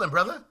you feeling,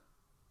 brother?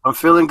 I'm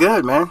feeling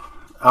good, man.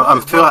 I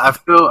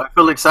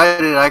feel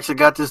excited. I actually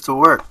got this to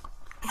work.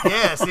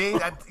 Yeah, see,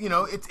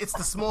 it's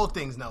the small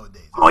things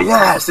nowadays. Oh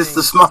yes, it's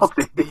the small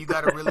things that you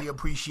gotta really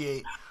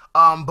appreciate.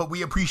 But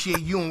we appreciate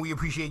you and we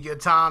appreciate your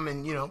time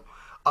and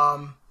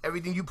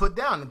everything you put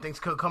down. And thanks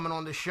for coming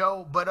on the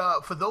show.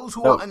 But for those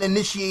who are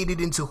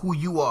uninitiated into who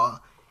you are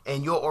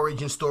and your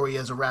origin story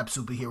as a rap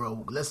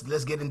superhero,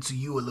 let's get into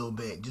you a little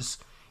bit.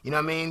 Just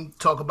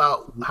talk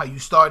about how you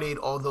started,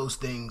 all those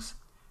things.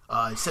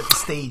 Set the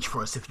stage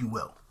for us, if you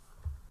will.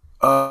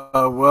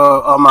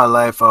 Well, all my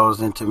life I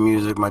was into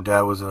music. My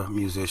dad was a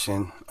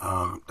musician.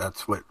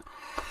 That's what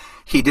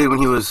he did when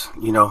he was,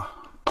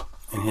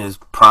 in his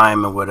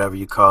prime or whatever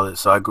you call it.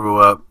 So I grew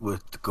up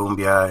with the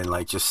cumbia and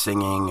like just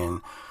singing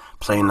and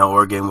playing the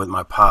organ with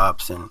my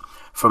pops. And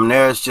from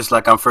there, it's just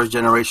like I'm first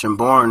generation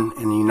born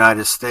in the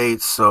United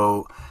States.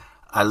 So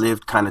I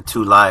lived kind of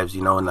two lives,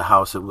 in the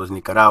house it was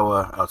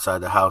Nicaragua, outside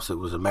the house it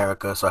was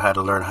America. So I had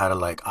to learn how to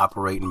like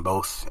operate in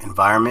both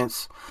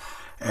environments.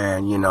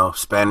 And,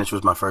 Spanish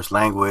was my first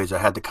language. I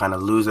had to kind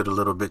of lose it a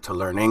little bit to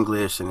learn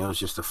English, and it was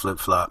just a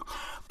flip-flop.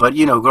 But,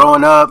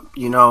 growing up,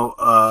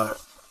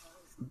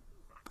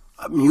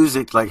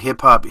 music, like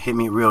hip-hop, hit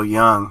me real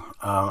young.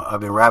 I've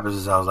been rapping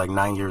since I was like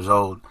 9 years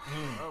old.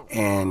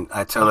 And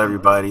I tell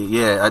everybody,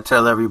 I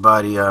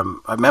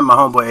met my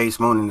homeboy Ace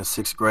Moon in the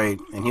 6th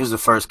grade, and he was the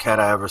first cat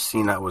I ever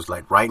seen that was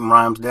like writing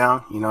rhymes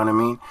down, you know what I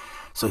mean?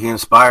 So he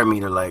inspired me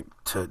to like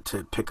to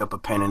pick up a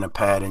pen and a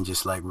pad and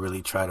just like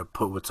really try to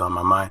put what's on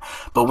my mind.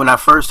 But when I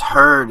first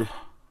heard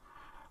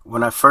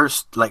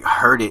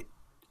it,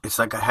 it's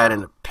like I had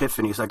an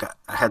epiphany. It's like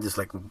I had this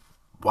like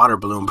water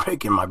balloon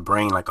break in my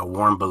brain, like a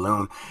warm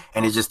balloon,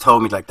 and it just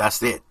told me like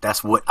that's it.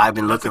 That's what I've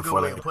been looking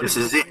for. Like this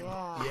is it.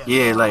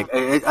 Yeah, like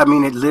I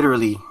mean, it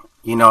literally,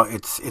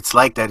 it's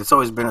like that. It's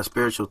always been a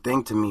spiritual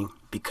thing to me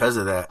because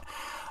of that.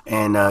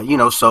 And,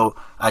 so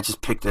I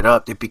just picked it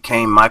up. It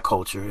became my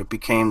culture. It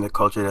became the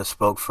culture that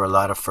spoke for a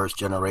lot of first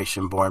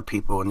generation born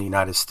people in the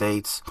United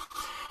States.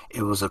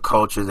 It was a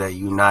culture that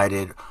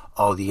united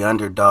all the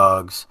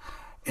underdogs.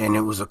 And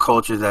it was a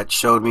culture that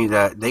showed me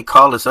that they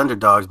call us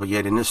underdogs, but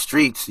yet in the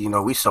streets,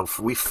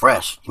 we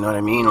fresh. You know what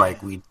I mean?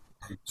 Like we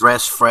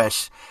dress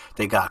fresh.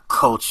 They got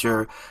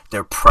culture.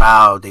 They're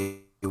proud. They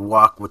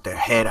walk with their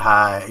head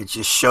high. It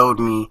just showed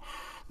me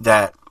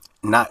that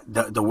not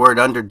the word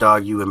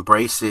underdog, you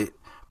embrace it.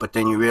 But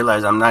then you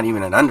realize I'm not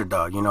even an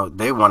underdog.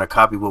 They want to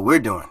copy what we're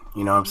doing.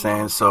 You know what I'm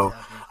saying? So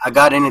I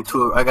got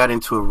into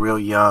it real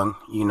young,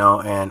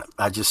 and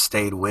I just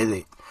stayed with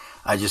it.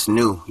 I just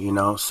knew,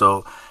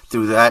 So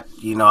through that,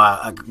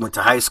 I went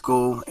to high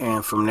school,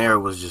 and from there it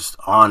was just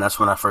on. That's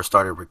when I first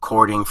started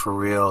recording for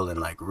real and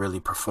like really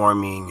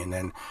performing. And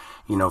then,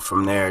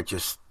 from there it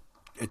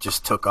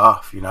just took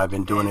off. I've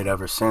been doing it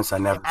ever since. I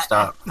never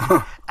stopped.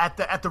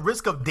 At the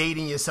risk of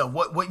dating yourself,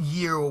 what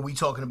year were we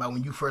talking about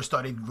when you first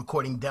started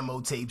recording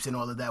demo tapes and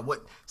all of that?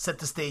 What set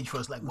the stage for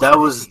us? Like that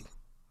was,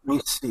 let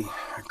me see.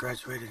 I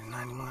graduated in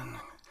 91,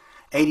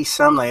 80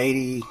 something, like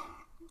 80.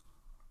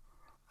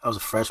 I was a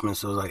freshman,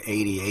 so it was like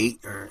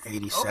 88 or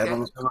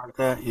 87 or something like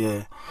that.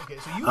 Yeah. Okay,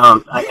 so you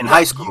in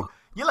high school.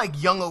 You're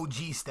like young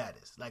OG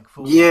status, like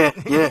full. Yeah,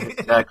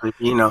 exactly.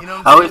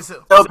 I always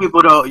tell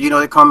people though,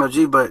 they call me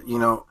OG, but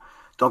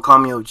don't call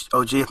me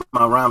OG if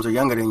my rhymes are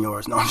younger than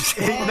yours. No, I'm just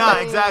kidding. No,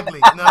 exactly.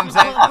 You know what I'm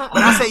saying?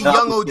 When I say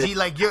young OG,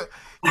 like you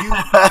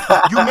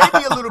may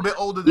be a little bit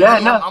older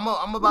than me.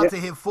 I'm about to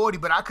hit 40,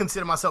 but I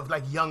consider myself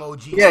like young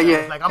OG.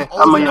 Yeah. Like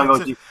I'm a young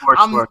OG.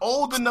 I'm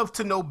old enough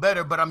to know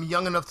better, but I'm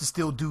young enough to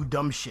still do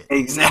dumb shit.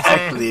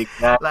 Exactly.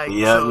 Like,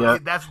 yeah, so yeah.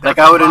 That's like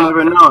I would have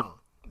never known.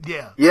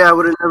 Yeah, I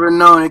would have never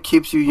known. It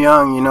keeps you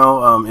young,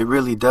 It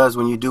really does.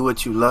 When you do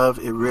what you love,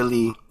 it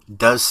really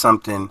does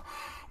something.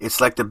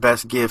 It's like the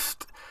best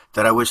gift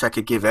that I wish I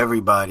could give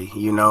everybody,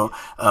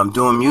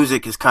 Doing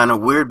music is kind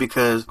of weird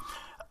because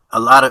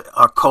a lot of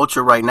our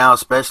culture right now,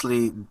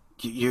 especially,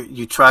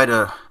 you try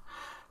to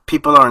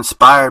people are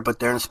inspired, but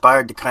they're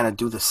inspired to kind of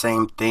do the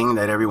same thing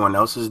that everyone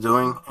else is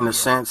doing in a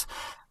sense.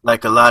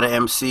 Like a lot of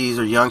MCs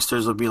or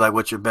youngsters will be like,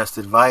 "What's your best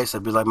advice?"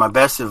 I'd be like, "My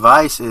best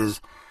advice is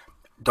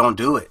don't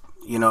do it."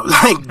 You know,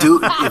 like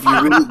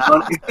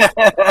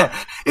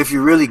if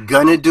you're really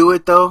gonna do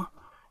it though,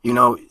 you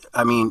know,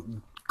 I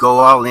mean, go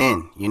all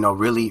in. You know,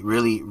 really,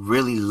 really,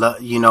 really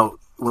love. You know,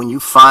 when you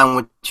find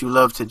what you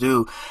love to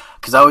do,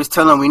 because I always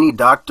tell them we need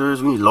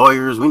doctors, we need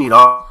lawyers, we need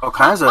all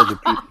kinds of other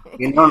people.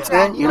 You know what I'm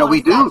saying? You know,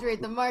 we do.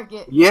 Saturate the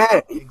market.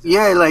 Yeah,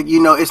 yeah. Like,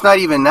 you know, it's not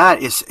even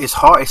that. It's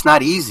hard. It's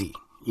not easy.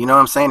 You know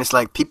what I'm saying? It's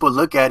like people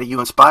look at it, you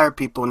inspire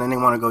people, and then they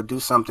want to go do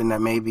something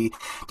that maybe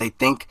they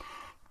think,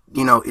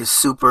 you know, is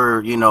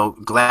super, you know,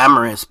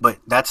 glamorous. But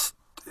that's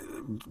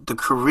the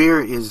career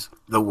is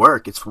the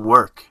work. It's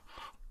work.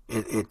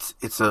 It's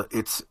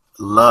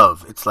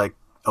love. It's like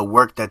a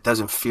work that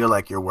doesn't feel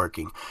like you're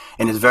working,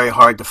 and it's very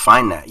hard to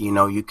find that. You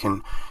know,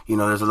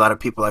 there's a lot of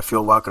people I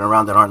feel walking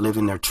around that aren't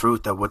living their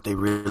truth, that what they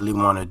really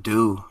want to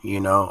do. You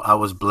know, I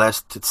was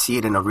blessed to see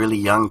it in a really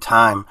young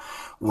time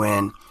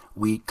when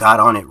we got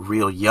on it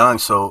real young,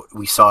 so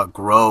we saw it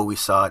grow, we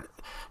saw it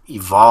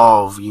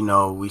evolve. You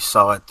know, we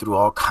saw it through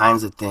all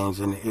kinds of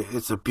things, and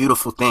it's a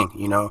beautiful thing.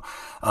 You know,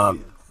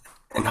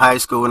 in high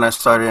school when I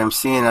started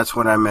MCing, that's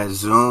when I met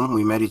Zoom.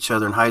 We met each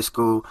other in high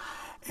school.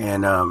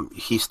 And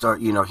he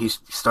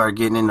started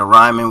getting into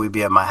rhyming. We'd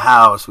be at my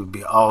house. We'd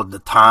be all the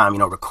time, you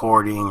know,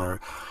 recording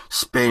or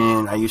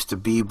spinning. I used to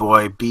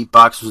b-boy.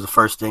 Beatbox was the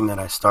first thing that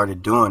I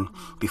started doing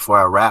before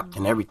I rapped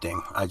and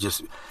everything. I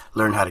just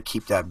learned how to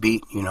keep that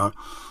beat, you know.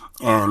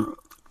 And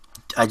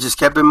I just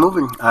kept it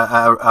moving.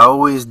 I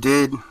always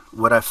did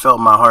what I felt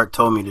my heart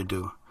told me to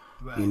do,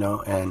 you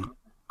know, and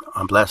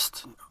I'm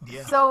blessed.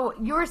 Yeah. So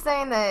you were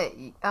saying that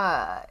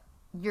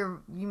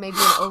you may be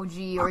an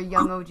OG or a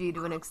young OG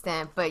to an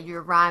extent, but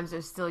your rhymes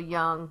are still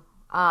young,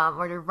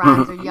 or the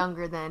rhymes are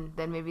younger than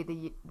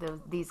maybe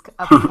these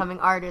upcoming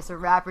artists or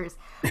rappers.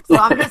 So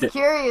I'm just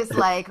curious,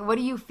 like, what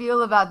do you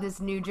feel about this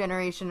new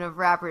generation of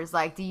rappers?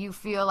 Like, do you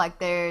feel like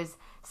there's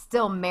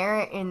still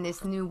merit in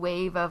this new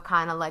wave of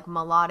kind of like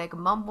melodic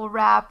mumble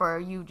rap, or are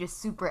you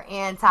just super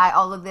anti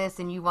all of this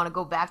and you want to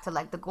go back to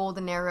like the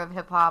golden era of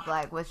hip hop?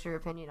 Like, what's your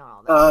opinion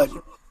on all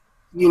that?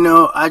 You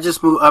know,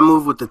 I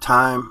move with the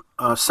time.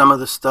 Some of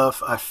the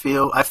stuff I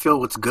feel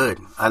what's good.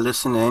 I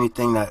listen to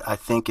anything that I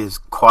think is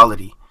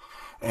quality,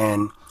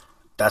 and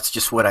that's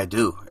just what I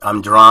do.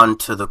 I'm drawn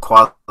to the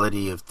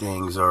quality of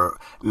things, or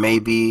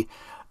maybe,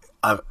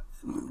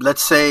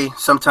 let's say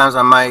sometimes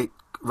I might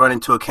run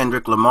into a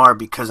Kendrick Lamar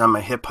because I'm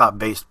a hip hop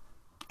based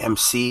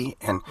MC,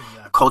 and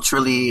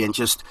culturally, and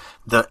just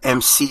the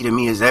MC to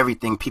me is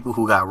everything. People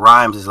who got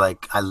rhymes is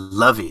like, I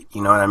love it.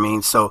 You know what I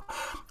mean? So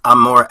I'm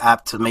more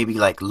apt to maybe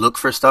like look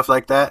for stuff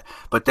like that.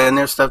 But then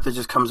there's stuff that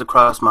just comes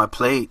across my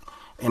plate,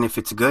 and if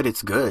it's good,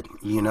 it's good,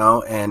 you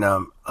know. And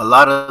a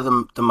lot of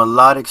the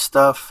melodic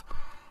stuff,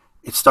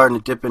 it's starting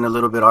to dip in a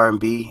little bit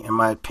R&B, in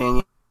my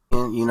opinion.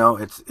 You know,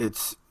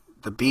 it's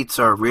the beats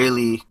are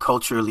really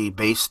culturally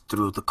based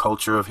through the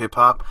culture of hip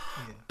hop,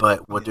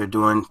 but what they're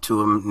doing to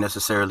them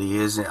necessarily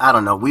isn't. I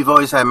don't know. We've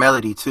always had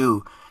melody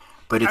too.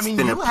 But it's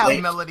been you have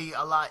melody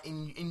a lot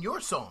in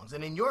your songs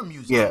and in your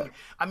music. Yeah.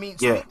 I mean,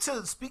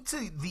 speak to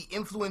the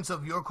influence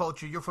of your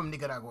culture. You're from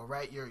Nicaragua,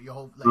 right? Your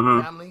whole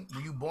family.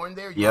 Were you born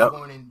there? You were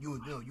born in. You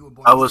were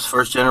born. I was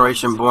first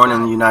generation born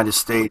in the United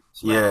States.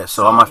 Yeah,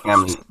 so all my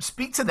family.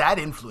 Speak to that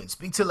influence.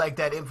 Speak to like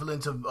that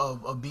influence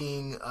of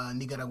being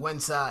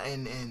Nicaraguense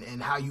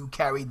and how you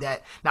carried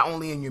that not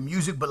only in your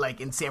music but like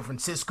in San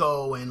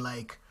Francisco, and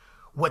like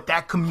what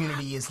that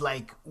community is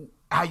like.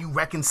 How you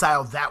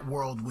reconcile that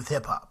world with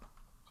hip hop.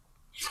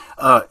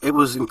 It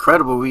was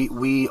incredible.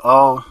 We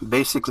all,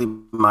 basically,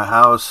 my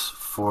house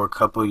for a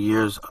couple of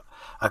years,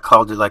 I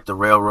called it like the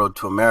railroad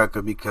to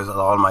America, because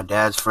all my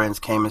dad's friends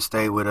came and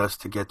stayed with us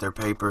to get their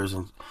papers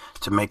and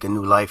to make a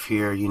new life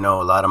here. You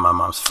know, a lot of my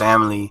mom's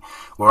family,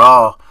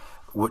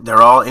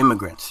 they're all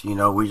immigrants. You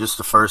know, we're just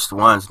the first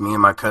ones, me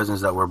and my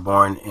cousins, that were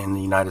born in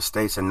the United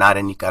States and not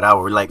in Nicaragua.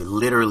 We're like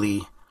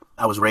literally,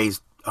 I was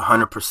raised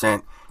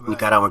 100%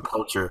 Nicaraguan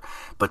culture.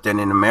 But then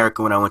in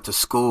America, when I went to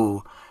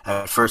school,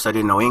 at first I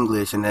didn't know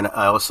English, and then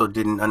I also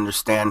didn't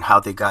understand how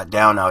they got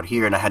down out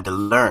here, and I had to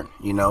learn,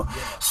 you know.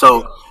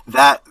 So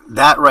that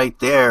right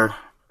there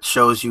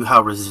shows you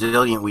how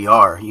resilient we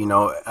are, you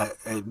know.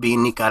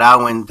 Being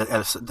Nicaraguan, the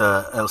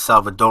El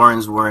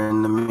Salvadorans were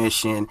in the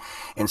mission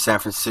in San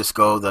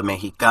Francisco, the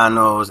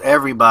Mexicanos,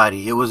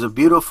 everybody. It was a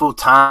beautiful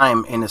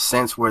time in a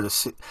sense where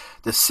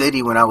the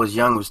city when I was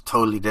young was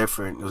totally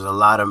different. There was a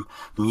lot of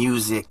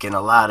music and a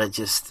lot of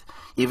just,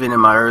 even in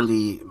my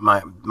early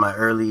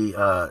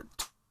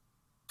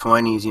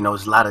 20s, you know,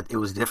 it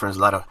was different. It was a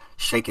lot of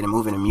shaking and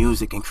moving and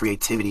music and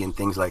creativity and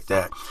things like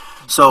that.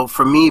 So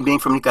for me, being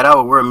from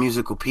Nicaragua, we're a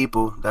musical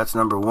people. That's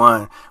number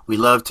one. We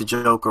love to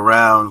joke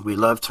around. We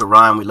love to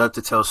rhyme. We love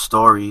to tell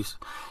stories.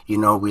 You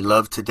know, we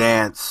love to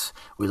dance.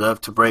 We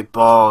love to break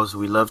balls.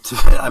 We love to,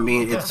 I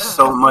mean, it's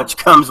so much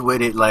comes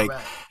with it. Like,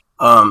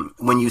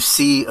 when you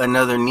see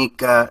another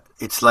Nica,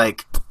 it's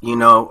like, you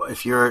know,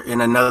 if you're in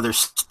another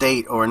state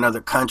state or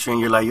another country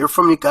and you're like, you're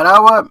from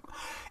Nicaragua,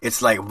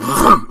 it's like, you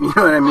know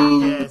what I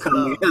mean? You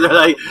come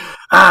together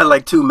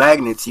like two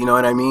magnets, you know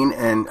what I mean?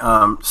 And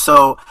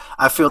so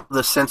I feel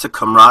the sense of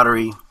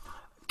camaraderie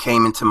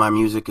came into my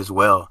music as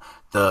well.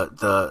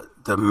 The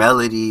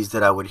melodies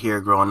that I would hear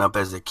growing up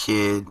as a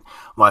kid,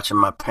 watching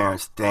my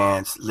parents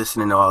dance,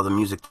 listening to all the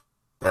music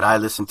that I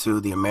listened to,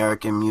 the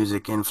American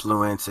music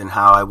influence, and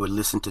how I would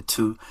listen to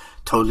two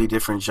totally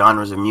different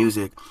genres of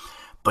music.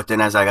 But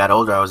then as I got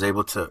older, I was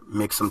able to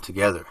mix them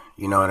together.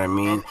 You know what I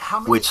mean? And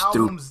how many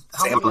albums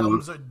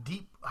are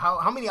deep?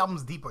 How many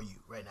albums deep are you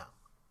right now?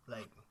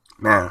 Like,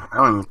 man, I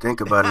don't even think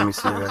about it. Let me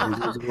see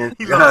that.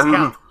 He lost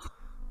count.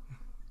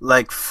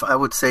 Like I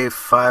would say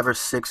 5 or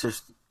 6 or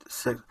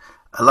 6.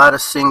 A lot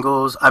of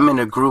singles. I'm in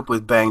a group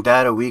with Bang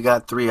Data. We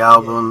got 3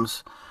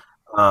 albums.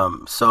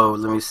 So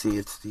let me see.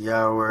 It's the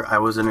hour. I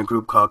was in a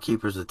group called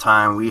Keepers of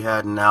Time. We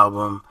had an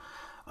album.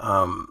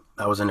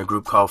 I was in a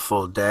group called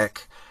Full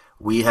Deck.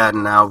 We had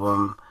an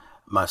album.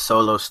 My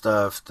solo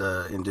stuff,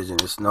 the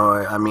Indigenous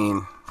Noise. I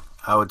mean,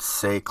 I would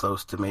say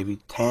close to maybe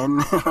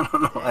 10. I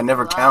don't know. I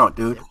never count,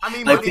 dude. I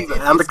mean, like,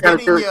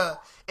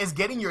 it's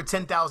getting your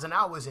 10,000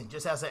 hours in,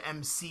 just as an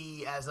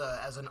MC, as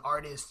an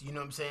artist. You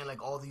know what I'm saying?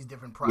 Like all these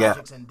different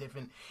projects and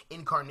different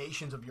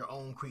incarnations of your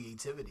own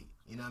creativity.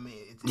 You know what I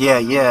mean? Yeah,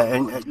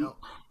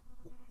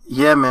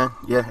 man.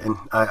 Yeah, and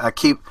I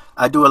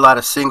do a lot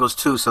of singles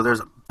too. So there's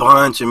a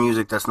bunch of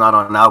music that's not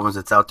on albums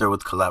that's out there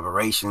with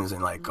collaborations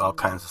and like all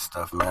kinds of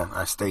stuff, man.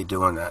 I stay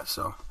doing that.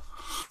 So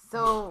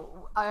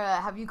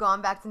have you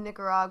gone back to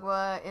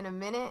Nicaragua in a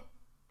minute?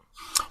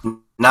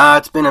 Nah,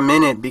 it's been a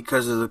minute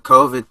because of the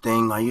COVID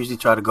thing. I usually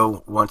try to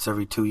go once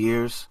every 2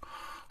 years.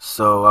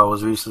 So I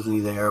was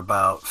recently there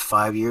about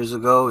 5 years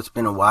ago. It's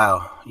been a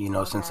while,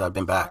 since I've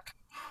been back.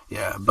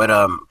 Yeah,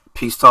 but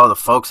peace to all the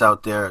folks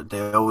out there.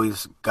 They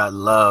always got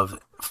love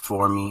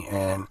for me,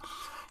 and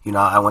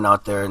I went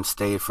out there and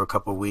stayed for a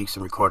couple of weeks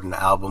and recorded an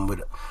album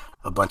with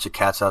a bunch of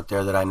cats out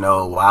there that I know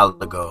a while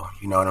ago.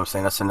 You know what I'm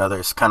saying? That's another.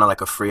 It's kind of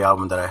like a free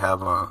album that I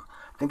have on.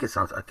 I think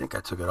I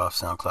took it off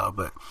SoundCloud,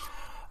 but.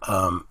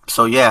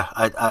 So yeah,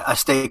 I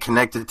stay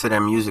connected to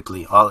them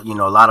musically. A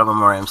lot of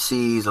them are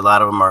MCs, a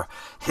lot of them are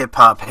hip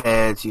hop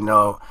heads.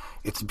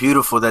 It's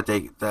beautiful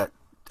that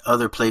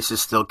other places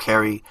still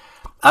carry.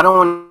 I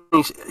don't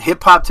want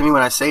hip hop to me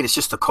when I say it, it's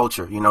just a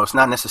culture. It's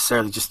not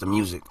necessarily just the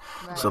music.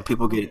 Right. So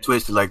people get it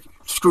twisted, like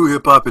screw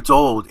hip hop, it's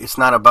old. It's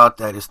not about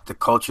that. It's the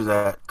culture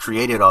that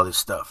created all this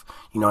stuff.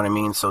 You know what I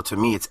mean? So to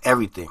me, it's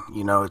everything.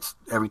 It's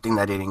everything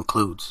that it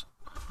includes.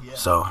 Yeah.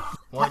 So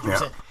 100%.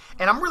 Yeah.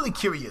 And I'm really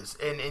curious,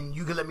 and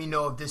you can let me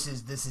know if this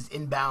is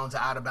inbounds or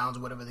out of bounds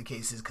or whatever the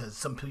case is, because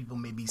some people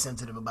may be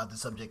sensitive about the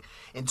subject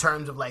in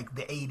terms of like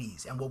the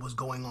 80s and what was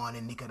going on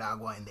in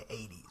Nicaragua in the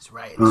 80s,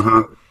 right?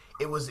 Mm-hmm.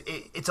 So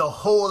it's a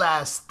whole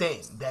ass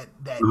thing that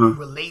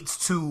relates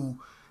to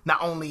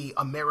not only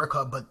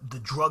America but the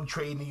drug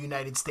trade in the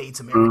United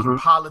States, American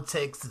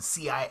politics, the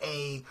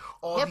CIA,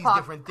 all hip-hop,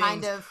 these different things.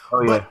 Kind of.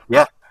 Oh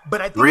yeah. But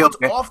I think what's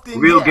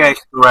often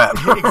gangster rap.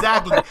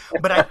 Exactly.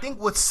 But I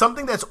think what's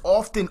something that's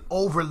often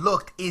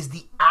overlooked is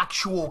the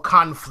actual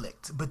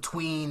conflict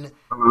between.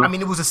 I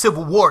mean, it was a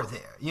civil war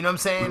there. You know what I'm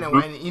saying?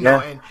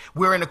 And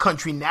we're in a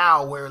country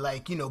now where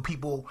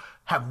people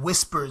have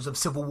whispers of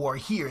civil war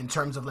here in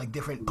terms of like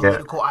different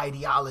political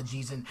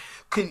ideologies. And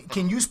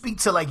can you speak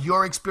to like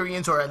your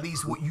experience, or at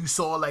least what you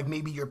saw, like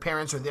maybe your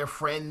parents or their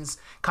friends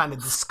kind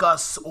of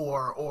discuss,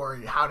 or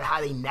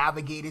how they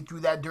navigated through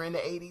that during the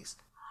 80s?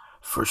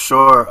 For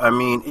sure. I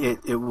mean,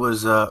 it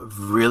was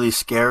really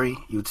scary.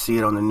 You'd see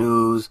it on the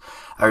news.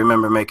 I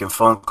remember making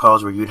phone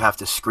calls where you'd have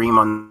to scream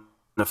on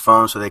the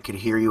phone so they could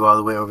hear you all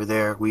the way over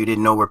there, where you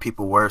didn't know where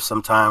people were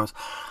sometimes.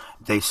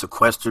 They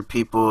sequestered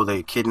people.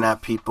 They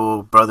kidnapped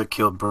people. Brother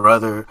killed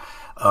brother.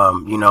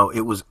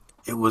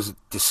 It was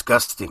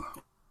disgusting.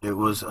 It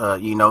was,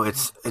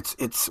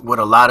 it's what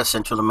a lot of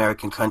Central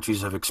American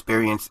countries have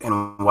experienced,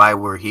 and why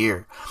we're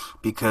here,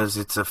 because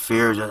it's a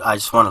fear. I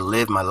just want to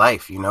live my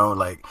life,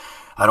 like.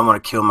 I don't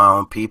want to kill my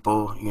own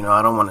people.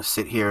 I don't want to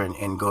sit here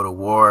and go to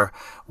war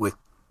with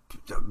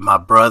my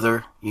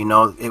brother.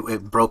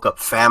 It broke up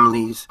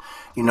families.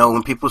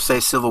 When people say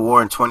civil war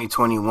in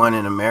 2021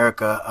 in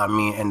America, I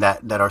mean, and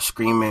that are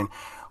screaming,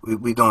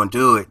 we going to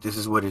do it. This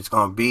is what it's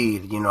going to be.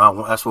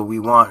 That's what we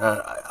want.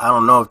 I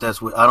don't know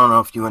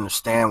if you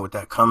understand what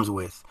that comes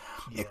with.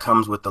 Yeah. It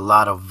comes with a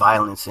lot of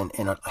violence and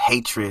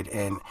hatred,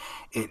 and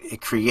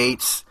it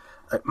creates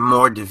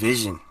more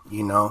division,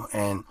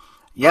 and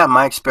yeah,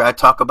 my experience. I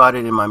talk about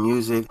it in my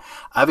music.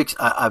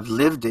 I've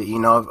lived it.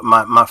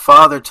 My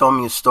father told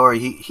me a story.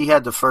 He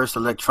had the first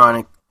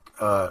electronic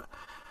rock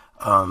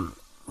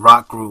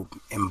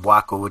group in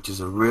Huaco, which is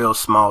a real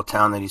small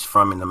town that he's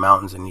from in the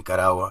mountains in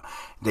Nicaragua.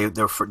 They're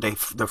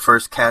the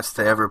first cats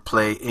to ever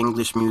play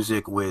English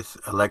music with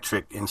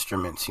electric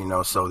instruments.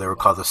 So they were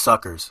called the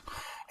Suckers.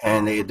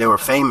 And they were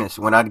famous.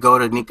 When I'd go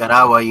to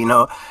Nicaragua,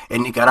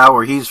 in Nicaragua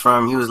where he's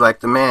from, he was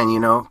like the man,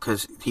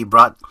 because he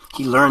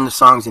learned the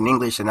songs in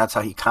English, and that's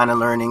how he kind of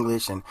learned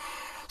English. And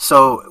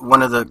So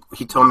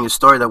he told me a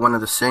story that one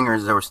of the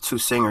singers, there was two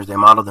singers, they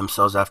modeled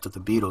themselves after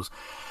the Beatles.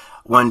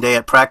 One day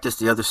at practice,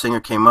 the other singer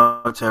came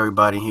up to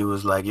everybody. He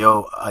was like,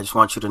 "Yo, I just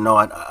want you to know,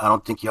 I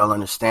don't think y'all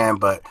understand,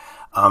 but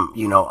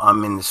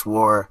I'm in this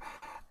war.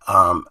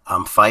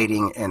 I'm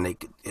fighting, and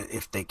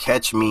if they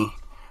catch me,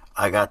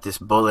 I got this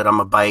bullet I'm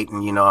a bite,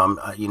 and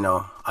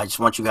I just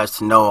want you guys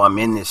to know I'm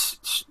in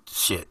this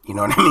shit." You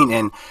know what I mean?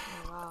 And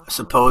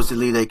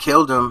supposedly they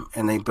killed him,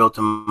 and they built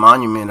a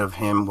monument of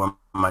him where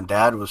my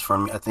dad was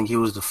from. I think he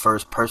was the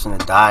first person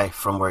to die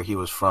from where he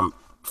was from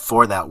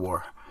for that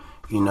war.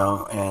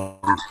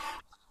 And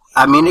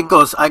I mean, it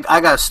goes, I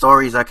got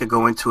stories, I could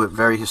go into it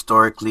very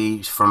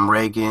historically, from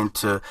Reagan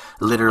to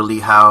literally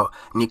how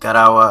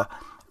Nicaragua,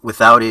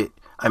 without it,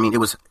 I mean, it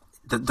was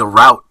the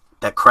route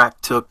that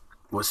crack took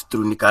was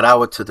through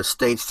Nicaragua to the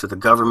states, to the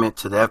government,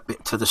 to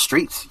the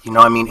streets.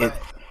 I mean,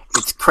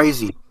 it's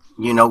crazy.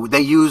 They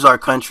use our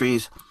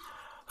countries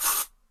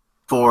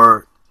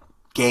for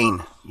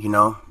gain.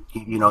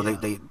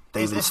 They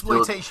it's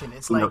exploitation.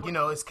 It's like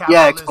it's capitalism.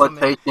 Yeah,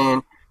 exploitation.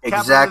 Capitalism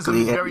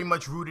Exactly. is very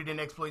much rooted in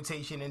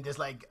exploitation, and there's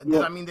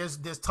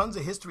tons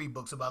of history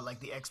books about like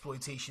the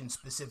exploitation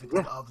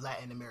specifically of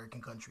Latin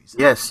American countries.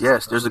 Yes.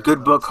 There's a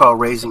good book called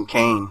Raising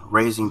Cain.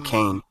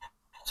 Cain.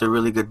 It's a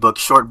really good book,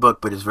 short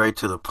book, but it's very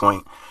to the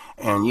point.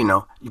 And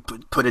you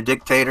put a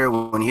dictator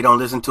when he don't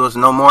listen to us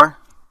no more,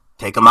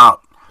 take him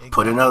out. Exactly.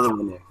 Put another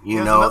one there.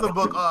 There's another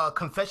book,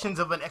 Confessions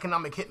of an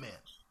Economic Hitman.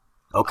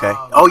 Okay.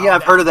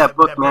 I've heard of that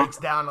book, man. That breaks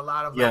down a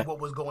lot of what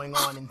was going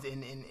on, and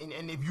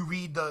if you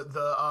read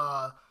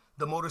the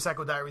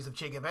Motorcycle Diaries of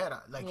Che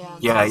Guevara,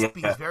 he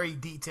speaks very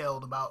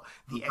detailed about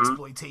the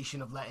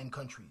exploitation of Latin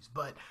countries.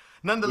 But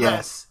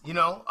nonetheless,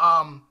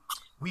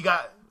 we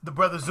got the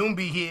brother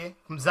Zumbi here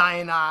from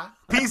Zion I.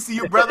 Peace to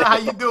you, brother. How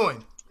you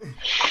doing?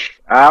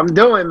 I'm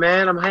doing,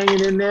 man. I'm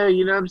hanging in there.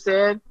 You know what I'm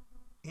saying?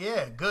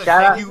 Yeah, good.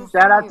 Shout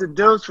out to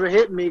Deuce for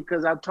hitting me,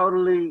 because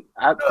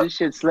this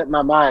shit slipped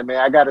my mind, man.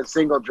 I got a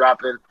single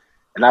dropping,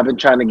 and I've been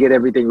trying to get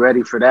everything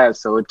ready for that,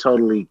 so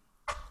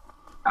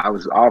I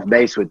was off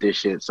base with this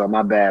shit, so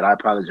my bad. I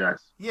apologize.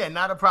 Yeah,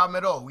 not a problem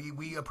at all.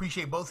 We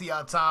appreciate both of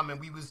y'all time,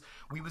 and we was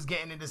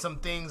getting into some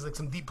things, like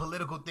some deep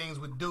political things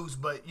with Deuce,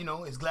 but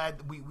it's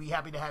glad we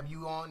happy to have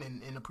you on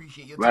and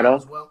appreciate your time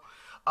as well.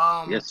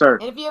 Yes, sir.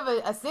 And if you have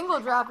a single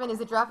dropping,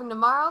 is it dropping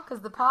tomorrow? Because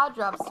the pod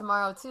drops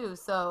tomorrow too,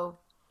 so.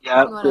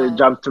 Yeah, it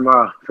drops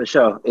tomorrow for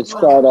sure. It's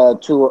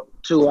called Two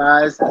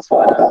Eyes. That's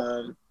what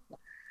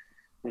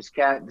this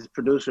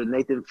producer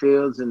Nathan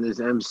Fields and this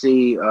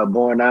MC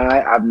Born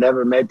Eye. I've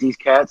never met these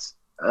cats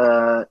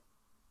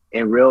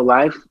in real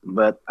life,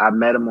 but I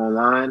met them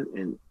online,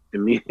 and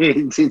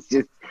it's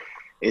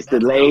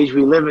the age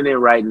we living in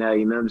right now.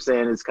 You know what I'm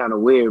saying? It's kind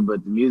of weird,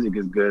 but the music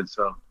is good,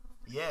 so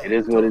it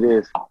is what it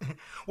is.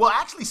 Well,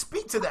 actually,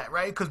 speak to that,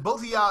 right? Because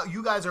both of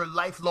you guys are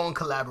lifelong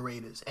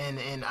collaborators,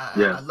 and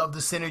I love the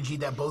synergy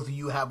that both of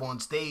you have on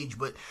stage.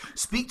 But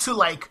speak to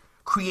like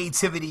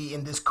creativity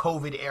in this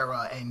COVID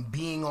era and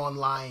being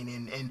online,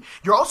 and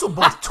you're also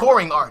both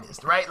touring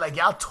artists, right? Like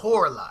y'all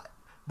tour a lot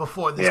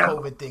before this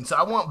COVID thing. So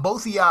I want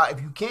both of y'all,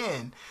 if you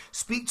can,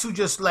 speak to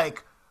just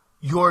like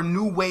your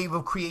new wave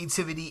of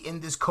creativity in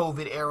this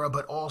COVID era,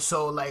 but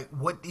also like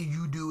what do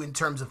you do in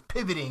terms of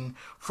pivoting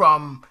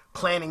from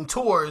planning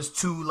tours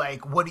to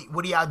like what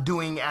are y'all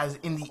doing as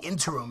in the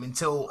interim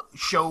until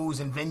shows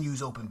and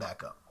venues open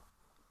back up?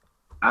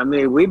 I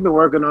mean, we've been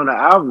working on an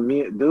album.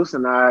 Deuce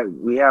and I,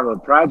 we have a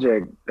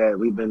project that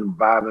we've been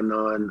vibing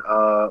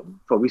on.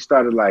 We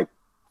started like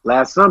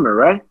last summer,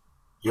 right?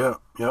 Yeah.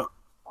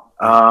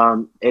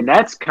 And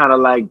that's kind of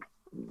like,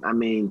 I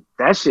mean,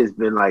 that shit's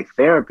been like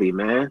therapy,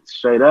 man.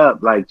 Straight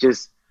up, like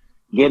just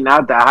getting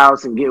out the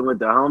house and getting with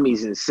the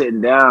homies and sitting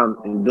down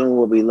and doing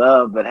what we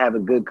love, but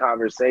having good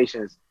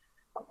conversations.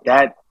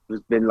 That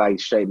has been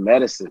like straight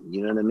medicine.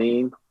 You know what I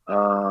mean?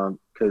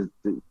 Because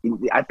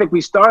I think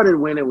we started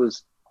when it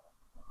was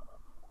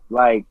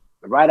like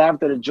right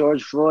after the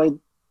George Floyd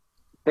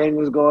thing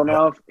was going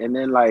off, and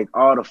then like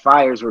all the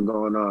fires were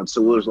going on.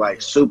 So it was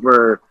like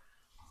super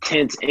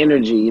tense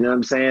energy, you know what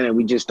I'm saying? And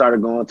we just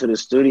started going to the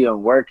studio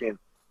and working.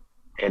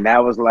 And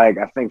that was like,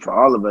 I think for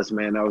all of us,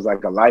 man, that was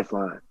like a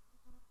lifeline.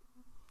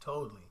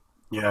 Totally.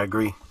 Yeah, I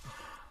agree.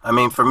 I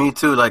mean, for me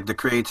too, like the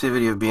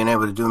creativity of being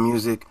able to do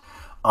music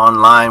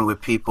online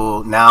with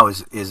people now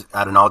is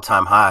at an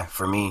all-time high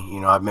for me. You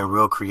know, I've been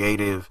real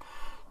creative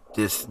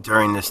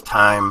during this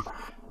time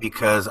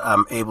because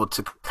I'm able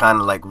to kind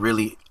of like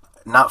really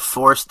not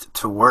forced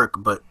to work,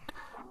 but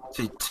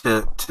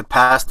to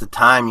pass the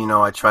time. You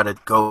know, I try to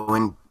go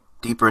in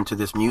deeper into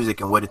this music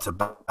and what it's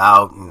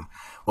about and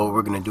what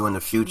we're going to do in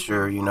the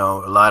future. You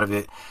know, a lot of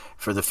it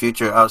for the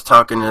future. I was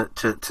talking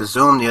to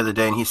Zoom the other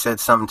day, and he said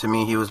something to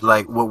me. He was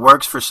like, what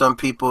works for some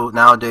people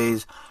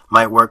nowadays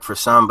might work for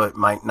some, but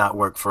might not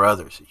work for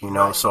others, you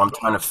know? So I'm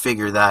trying to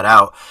figure that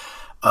out.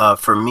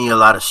 For me, a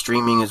lot of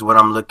streaming is what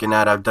I'm looking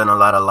at. I've done a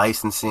lot of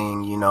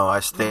licensing, you know,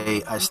 I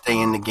stay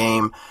in the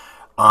game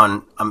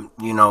on,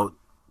 you know,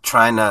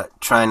 trying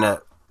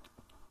to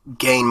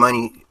gain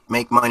money,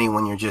 make money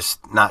when you're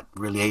just not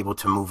really able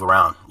to move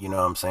around, you know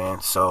what I'm saying?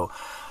 So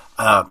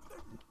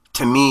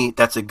to me,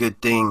 that's a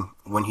good thing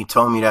when he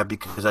told me that,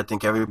 because I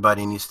think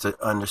everybody needs to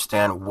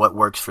understand what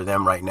works for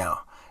them right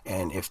now.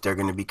 And if they're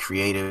going to be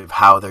creative,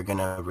 how they're going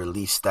to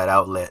release that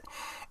outlet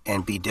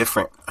and be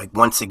different. Like,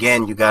 once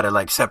again, you got to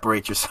like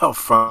separate yourself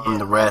from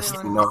the rest.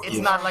 You know, it's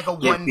not like a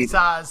one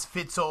size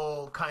fits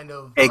all kind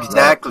of.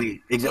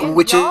 Exactly.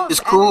 Which is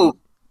cool.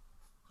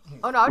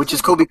 Which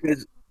is cool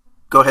because.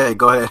 Go ahead.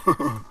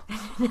 I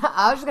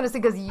was just gonna say,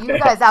 because you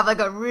guys have like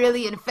a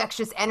really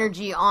infectious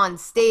energy on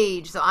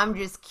stage, so I'm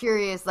just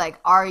curious, like,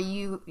 are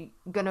you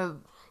gonna,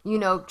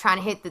 trying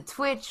to hit the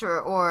Twitch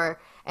or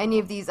any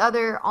of these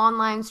other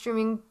online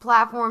streaming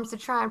platforms to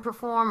try and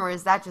perform, or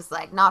is that just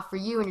like not for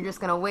you and you're just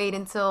gonna wait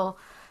until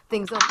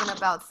things open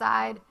up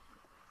outside?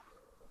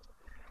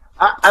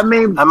 I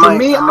mean,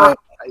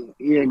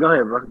 yeah, go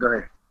ahead, bro. Go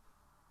ahead.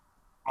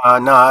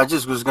 No, I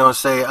just was gonna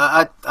say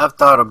I've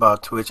thought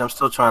about Twitch. I'm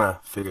still trying to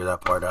figure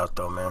that part out,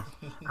 though, man.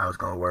 How it's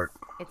gonna work.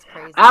 It's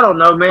crazy. I don't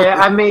know, man.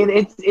 I mean,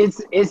 it's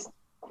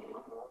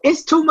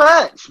too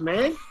much,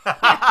 man. It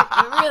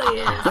really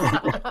is.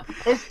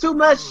 It's too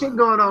much shit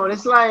going on.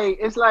 It's like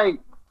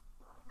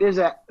there's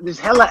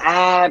hella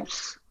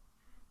apps,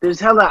 there's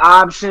hella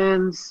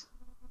options.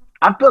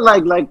 I feel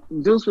like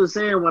Deuce was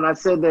saying when I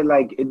said that,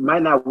 like, it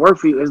might not work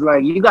for you. It's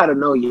like you got to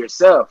know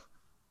yourself.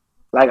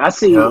 Like, I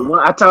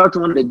talked to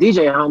one of the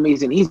DJ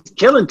homies, and he's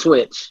killing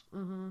Twitch.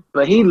 Mm-hmm.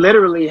 But he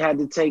literally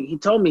he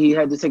told me he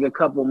had to take a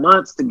couple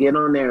months to get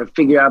on there and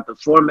figure out the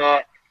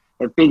format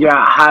and figure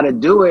out how to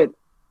do it.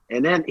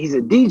 And then he's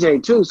a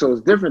DJ too, so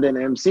it's different than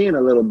MCing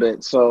a little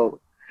bit. So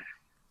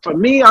for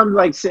me, I'm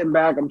like sitting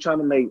back.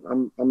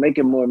 I'm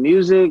making more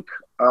music.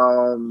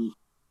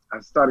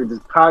 I started this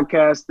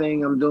podcast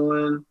thing I'm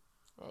doing,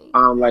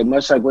 like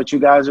much like what you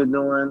guys are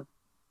doing.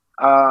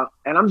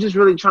 And I'm just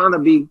really trying to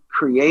be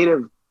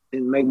creative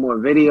and make more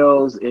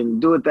videos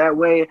and do it that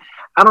way.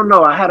 I don't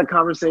know. I had a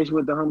conversation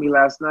with the homie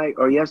last night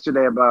or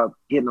yesterday about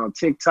getting on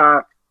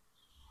TikTok.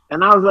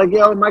 And I was like,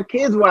 yo, my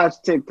kids watch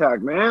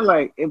TikTok, man.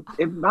 Like,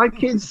 if my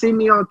kids see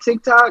me on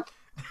TikTok,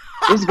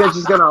 it's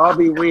just going to all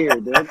be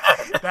weird, dude.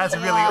 That's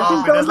really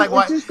awkward. That's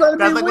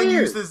like when you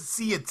used to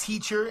see a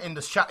teacher in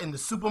the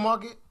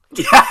supermarket.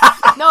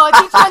 No, a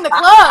teacher in the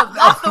club.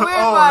 That's the weird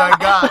part.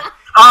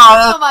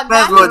 Oh, my God.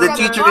 That's what the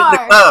teacher in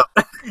the club.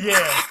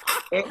 Yeah.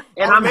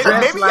 And I'm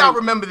maybe y'all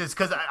remember this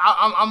because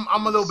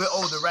I'm a little bit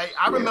older, right?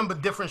 I remember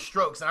Different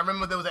Strokes. And I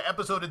remember there was an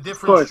episode of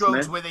Different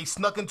Strokes where they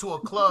snuck into a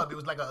club. It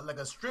was like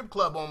a strip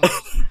club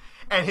almost.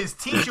 And his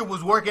teacher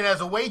was working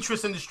as a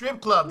waitress in the strip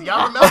club. Do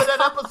y'all remember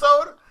that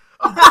episode?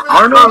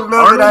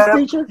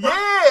 Arnold's teacher? Yeah,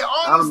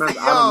 honestly,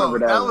 I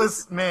remember that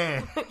was,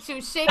 man. She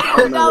was shaking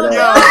her dollar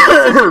bill.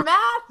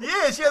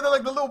 Yeah, she had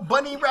like the little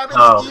bunny rabbit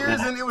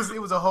ears, and it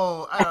was a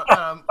whole.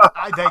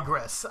 I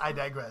digress.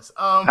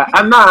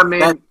 I'm not,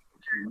 man.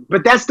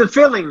 But that's the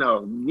feeling,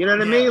 though. You know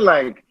what I mean?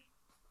 Like,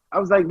 I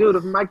was like, dude,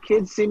 if my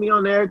kids see me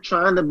on there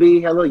trying to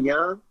be hella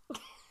young,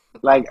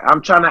 like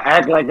I'm trying to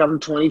act like I'm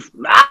 20.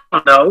 I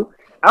don't know.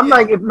 I'm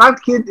like, if my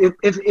kid,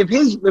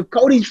 if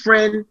Cody's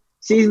friend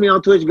sees me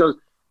on Twitch, and goes,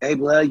 hey,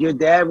 well, your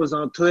dad was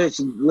on Twitch.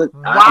 Look,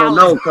 wow. I don't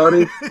know,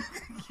 Cody.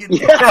 I'm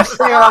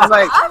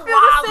like, I feel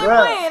the same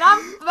way, and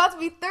I'm about to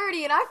be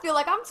 30, and I feel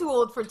like I'm too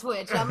old for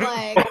Twitch. I'm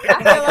like,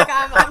 I feel like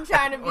I'm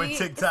trying to be or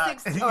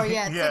TikTok.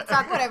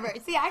 TikTok, whatever.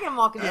 See, I can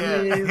walk in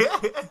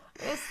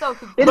It's so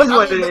confusing. It is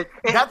what it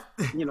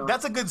is.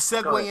 That's a good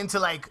segue into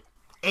like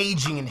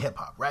aging in hip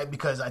hop, right?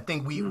 Because I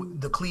think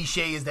the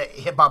cliche is that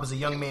hip hop is a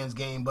young man's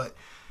game, but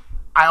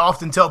I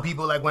often tell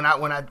people, like when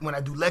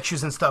I do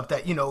lectures and stuff,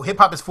 that hip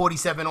hop is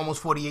 47,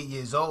 almost 48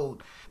 years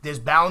old. There's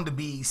bound to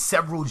be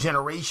several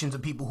generations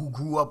of people who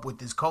grew up with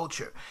this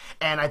culture,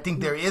 and I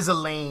think there is a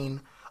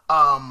lane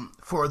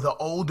for the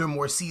older,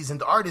 more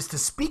seasoned artists to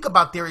speak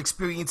about their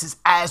experiences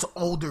as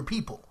older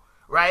people,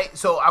 right?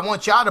 So I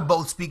want y'all to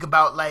both speak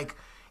about like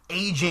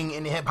aging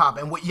in hip hop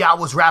and what y'all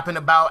was rapping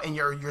about and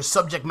your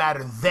subject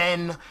matter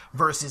then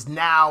versus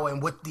now,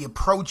 and what the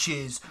approach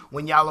is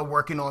when y'all are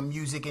working on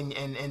music and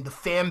the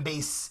fan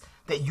base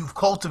that you've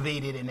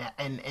cultivated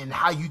and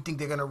how you think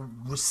they're going to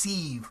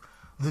receive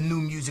the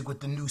new music with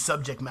the new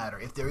subject matter,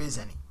 if there is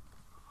any.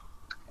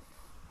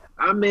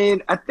 I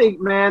mean, I think,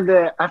 man,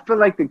 that I feel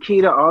like the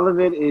key to all of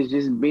it is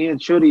just being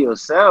true to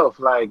yourself.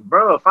 Like,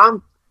 bro, if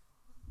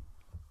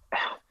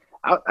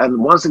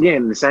and once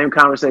again, the same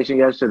conversation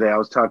yesterday, I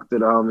was talking to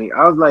the homie.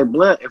 I was like,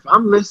 blood, if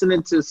I'm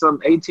listening to some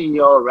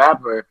 18-year-old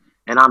rapper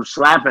and I'm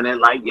slapping it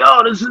like,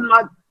 yo,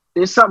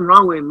 there's something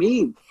wrong with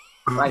me.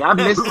 Like, I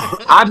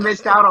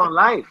missed out on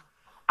life.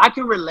 I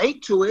can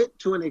relate to it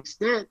to an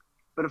extent,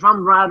 but if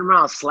I'm riding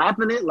around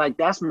slapping it, like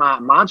that's my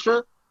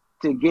mantra,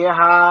 to get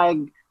high,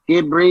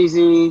 get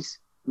breezies,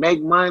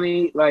 make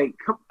money. Like,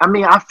 I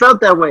mean, I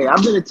felt that way.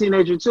 I've been a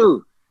teenager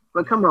too.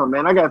 But come on,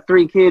 man, I got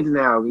 3 kids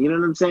now. You know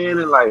what I'm saying?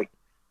 And like,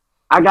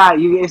 I got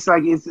you. It's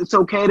like it's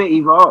okay to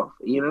evolve.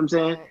 You know what I'm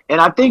saying? And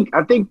I think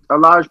a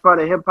large part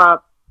of hip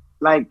hop,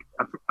 like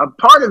a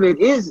part of it,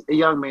 is a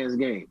young man's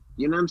game.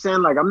 You know what I'm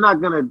saying? Like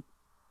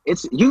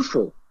it's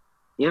youthful.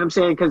 You know what I'm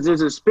saying? Because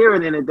there's a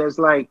spirit in it that's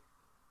like,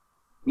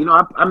 You know,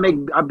 I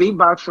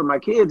beatbox for my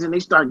kids, and they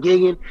start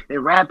gigging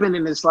and rapping,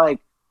 and it's like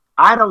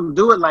I don't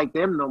do it like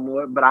them no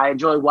more, but I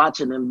enjoy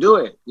watching them do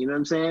it. You know what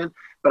I'm saying?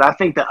 But I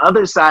think the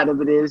other side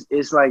of it is,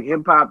 it's like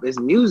hip hop is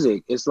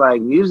music. It's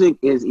like music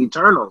is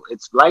eternal.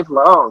 It's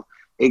lifelong.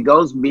 It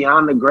goes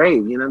beyond the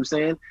grave. You know what I'm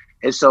saying?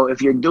 And so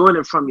if you're doing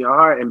it from your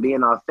heart and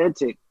being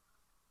authentic,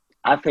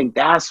 I think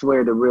that's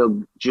where the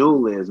real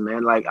jewel is,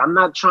 man. Like, I'm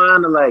not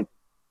trying to like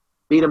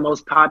be the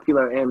most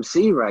popular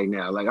MC right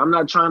now. Like, I'm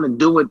not trying to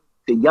do what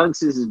the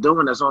youngsters is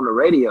doing that's on the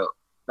radio.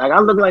 Like, I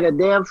look like a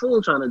damn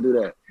fool trying to do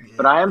that. Yeah.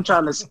 But I am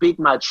trying to speak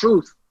my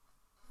truth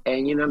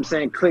and, you know what I'm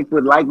saying, click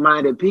with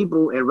like-minded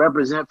people and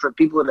represent for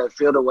people that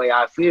feel the way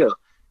I feel.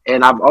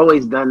 And I've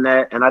always done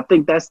that. And I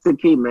think that's the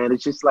key, man.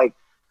 It's just like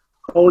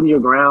holding your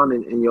ground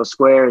in your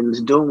square and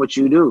just doing what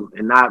you do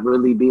and not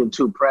really being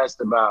too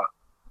pressed about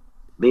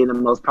being the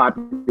most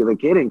popular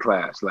kid in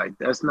class. Like,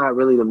 that's not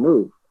really the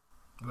move.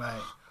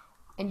 Right.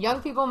 And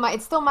young people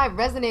it still might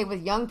resonate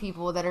with young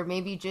people that are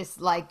maybe just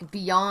like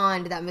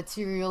beyond that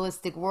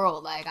materialistic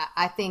world. Like,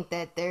 I think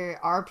that there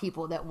are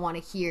people that want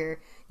to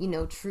hear, you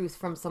know, truth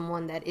from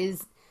someone that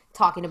is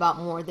talking about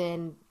more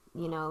than,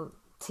 you know,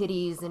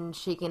 titties and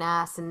shaking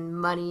ass and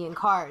money and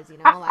cars, you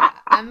know. Like,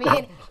 I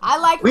mean, I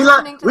like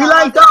listening to that. We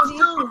like those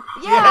too.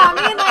 Yeah,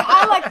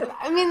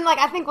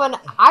 I think when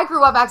I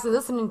grew up actually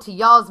listening to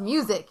y'all's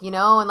music, you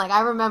know, and like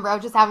I remember I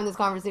was just having this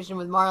conversation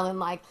with Marlon,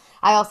 like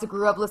I also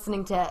grew up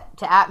listening to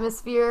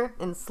Atmosphere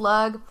and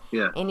Slug.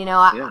 Yeah. And, you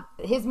know,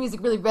 his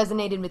music really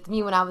resonated with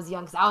me when I was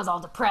young because I was all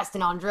depressed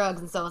and on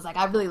drugs. And so it was like,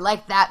 I really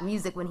liked that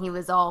music when he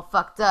was all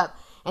fucked up.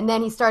 And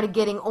then he started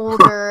getting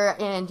older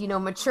and, you know,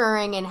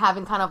 maturing and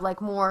having kind of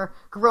like more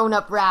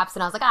grown-up raps.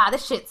 And I was like,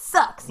 this shit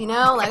sucks, you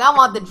know? Like, I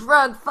want the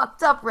drug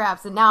fucked up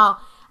raps. And now,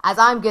 as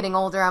I'm getting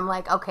older, I'm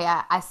like, okay,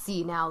 I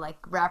see now, like,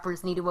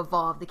 rappers need to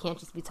evolve. They can't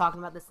just be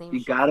talking about the same shit.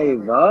 You gotta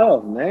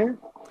evolve, man.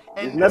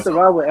 There's nothing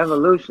wrong with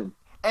evolution.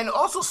 And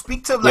also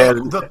speak to like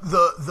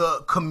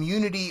the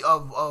community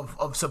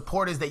of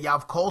supporters that y'all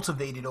have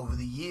cultivated over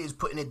the years,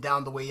 putting it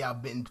down the way y'all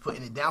been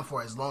putting it down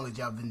for as long as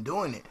y'all been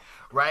doing it,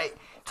 right?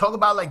 Talk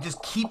about like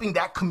just keeping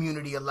that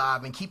community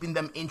alive and keeping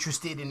them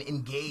interested and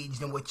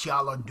engaged in what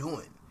y'all are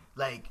doing.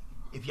 Like,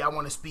 if y'all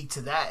want to speak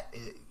to that,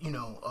 you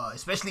know,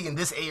 especially in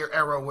this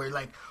era where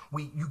like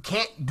you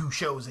can't do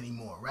shows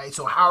anymore, right?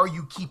 So how are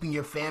you keeping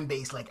your fan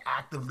base like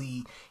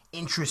actively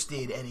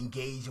interested and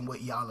engaged in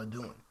what y'all are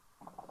doing?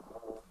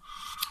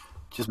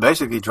 Just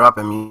basically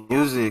dropping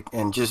music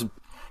and just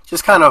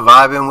kind of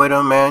vibing with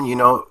them, man, you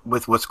know,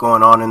 with what's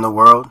going on in the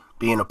world,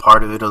 being a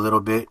part of it a little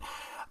bit,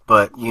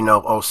 but, you know,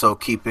 also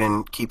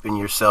keeping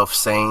yourself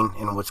sane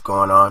in what's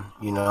going on,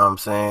 you know what I'm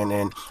saying?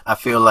 And I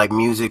feel like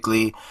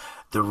musically,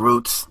 the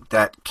roots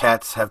that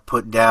cats have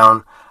put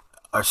down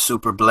are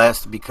super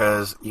blessed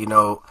because, you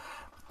know,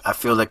 I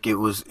feel like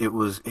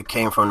it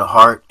came from the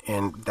heart,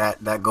 and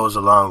that goes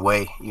a long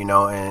way, you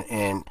know,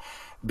 and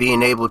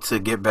being able to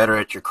get better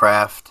at your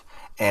craft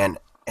and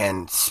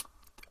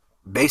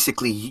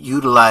basically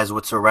utilize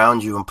what's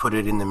around you and put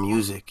it in the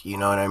music, you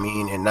know what I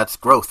mean? And that's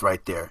growth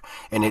right there.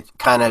 And it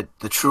kind of,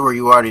 the truer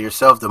you are to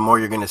yourself, the more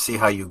you're going to see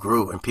how you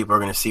grew, and people are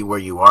going to see where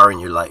you are in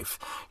your life,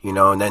 you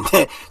know? And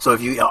then, so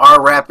if you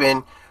are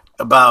rapping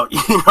about,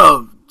 you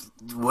know,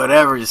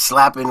 whatever,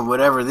 slapping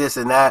whatever, this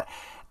and that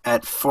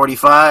at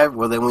 45,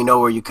 well, then we know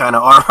where you kind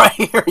of are right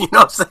here, you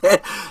know what I'm saying?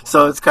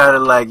 So it's kind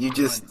of like, you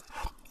just,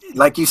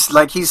 like he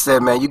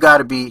said, man, you got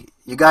to do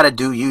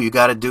you. You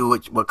got to do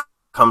what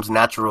comes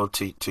natural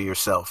to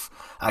yourself.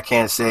 I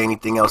can't say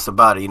anything else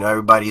about it. You know,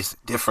 everybody's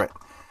different.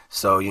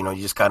 So, you know,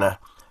 you just kind of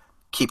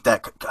keep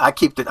that. I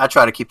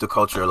try to keep the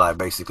culture alive,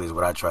 basically, is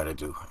what I try to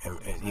do. And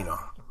you know,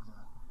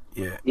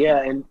 yeah.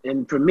 Yeah,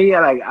 and for me,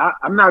 like,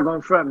 I'm not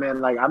going front,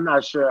 man. Like, I'm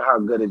not sure how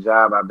good a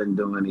job I've been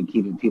doing in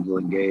keeping people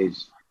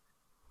engaged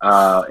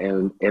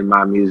in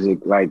my music.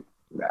 Like,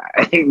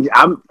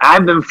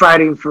 I've been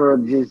fighting for,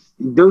 just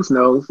Deuce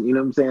knows, you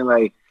know what I'm saying?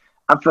 Like,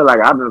 I feel like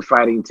I've been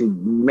fighting to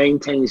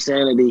maintain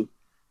sanity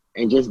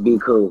and just be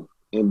cool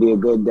and be a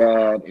good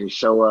dad and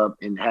show up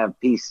and have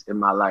peace in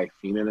my life.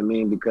 You know what I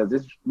mean? Because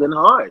it's been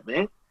hard,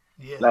 man.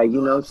 Yeah, like,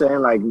 you know what I'm saying?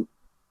 Like,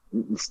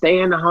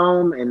 staying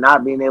home and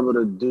not being able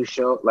to do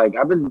show. Like,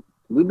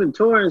 we've been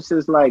touring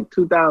since like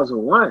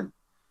 2001.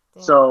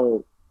 Damn.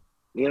 So,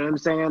 you know what I'm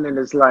saying? And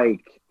it's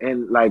like,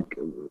 and like,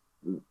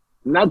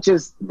 not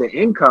just the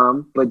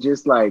income, but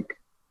just like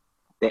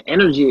the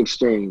energy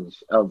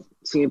exchange of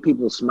seeing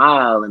people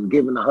smile and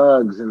giving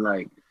hugs and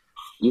like,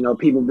 you know,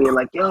 people being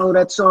like, yo,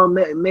 that song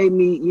made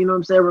me, you know what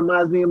I'm saying,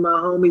 reminds me of my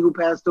homie who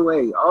passed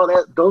away. All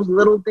that, those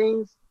little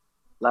things,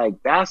 like,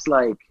 that's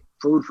like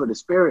food for the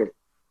spirit.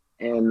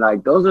 And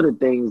like, those are the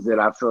things that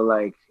I feel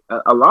like,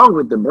 along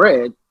with the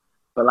bread,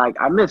 but like,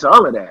 I miss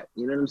all of that.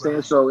 You know what I'm saying?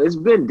 Right. So it's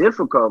been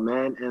difficult,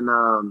 man.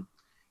 And,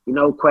 you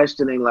know,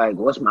 questioning like,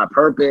 what's my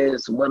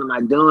purpose? What am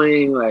I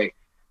doing? Like,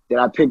 did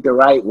I pick the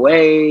right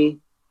way?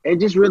 And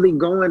just really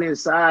going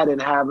inside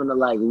and having to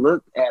like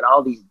look at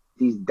all these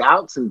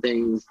doubts and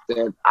things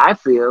that I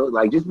feel,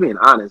 like, just being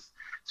honest.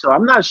 So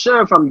I'm not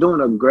sure if I'm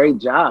doing a great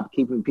job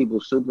keeping people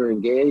super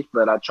engaged,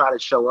 but I try to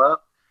show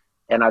up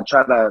and I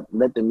try to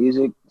let the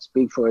music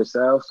speak for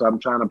itself. So I'm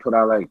trying to put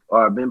out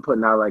I've been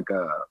putting out like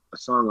a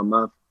song a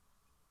month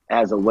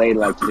as a way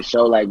like to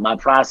show like my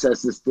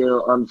process is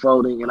still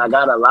unfolding, and I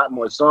got a lot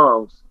more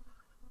songs,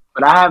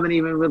 but I haven't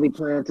even really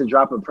planned to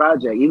drop a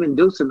project. Even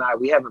Deuce and I,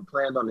 we haven't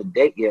planned on a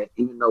date yet,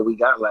 even though we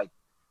got like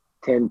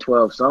 10,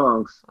 12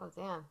 songs. Oh,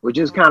 damn. We're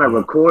just kind of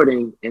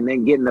recording and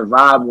then getting the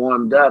vibe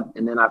warmed up.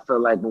 And then I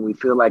feel like when we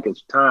feel like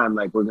it's time,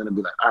 like we're going to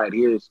be like, all right,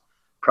 here's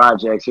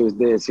projects, here's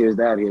this, here's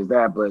that, here's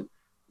that. But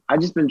I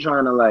just been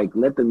trying to like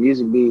let the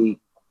music be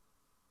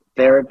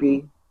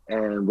therapy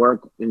and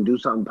work and do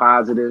something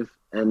positive.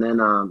 And then,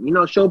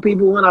 show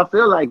people when I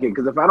feel like it.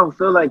 Because if I don't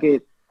feel like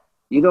it,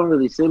 you don't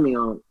really see me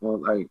on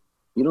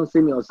you don't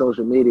see me on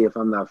social media if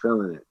I'm not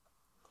feeling it.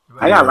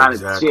 Right. I got a lot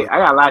of shit. I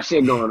got a lot of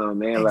shit going on,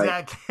 man.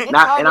 Exactly. And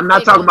I'm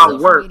not talking about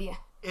work.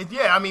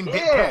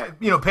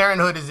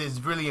 Parenthood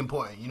is really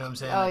important. You know what I'm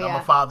saying? Oh, like, yeah.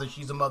 I'm a father.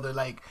 She's a mother.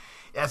 Like,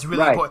 that's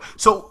really important.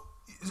 So,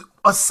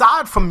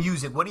 aside from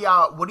music, what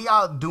are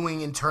y'all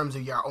doing in terms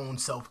of your own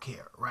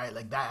self-care? Right?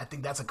 Like that. I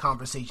think that's a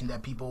conversation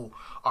that people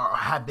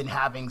have been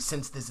having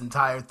since this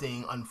entire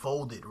thing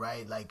unfolded.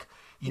 Right? Like.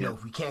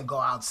 If we can't go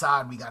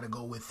outside, we got to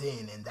go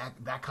within, and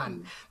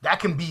that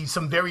can be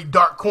some very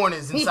dark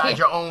corners inside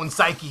your own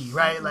psyche,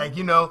 right? Like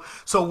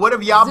So, what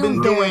have y'all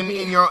been doing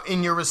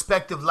in your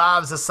respective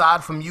lives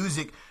aside from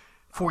music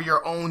for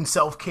your own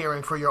self care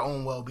and for your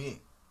own well being?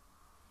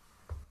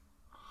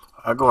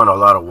 I go on a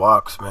lot of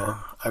walks, man.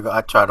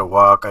 I try to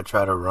walk. I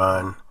try to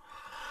run.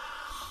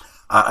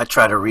 I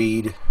try to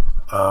read.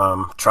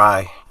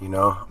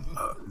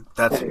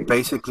 That's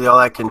basically all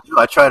I can do.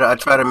 I try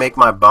to make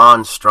my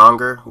bond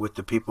stronger with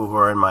the people who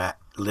are in my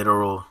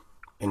literal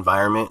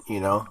environment,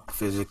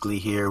 physically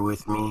here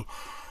with me.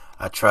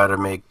 I try to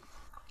make,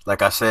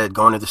 like I said,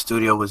 going to the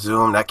studio with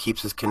Zoom, that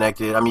keeps us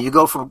connected. I mean, you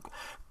go from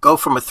a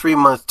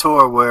 3-month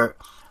tour where,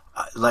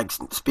 like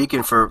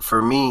speaking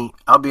for me,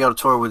 I'll be on a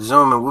tour with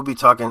Zoom and we'll be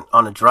talking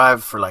on a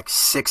drive for like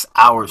 6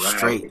 hours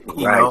straight,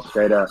 you know?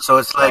 Straight up. So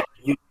it's like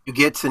you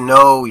get to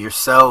know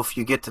yourself,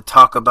 you get to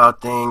talk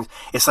about things.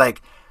 It's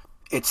like,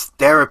 it's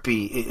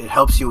therapy. It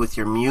helps you with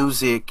your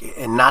music,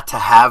 and not to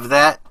have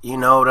that, you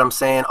know what I'm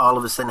saying? All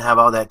of a sudden have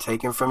all that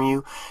taken from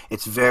you.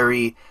 It's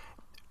very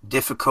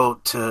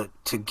difficult to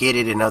get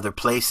it in other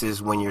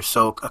places when you're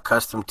so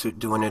accustomed to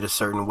doing it a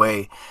certain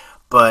way.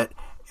 But,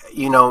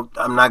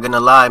 I'm not going to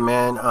lie,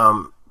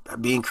 man.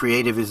 Being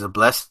creative is a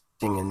blessing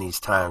in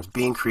these times.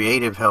 Being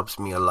creative helps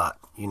me a lot,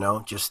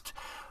 just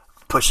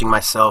pushing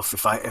myself.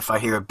 If I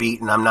hear a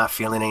beat and I'm not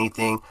feeling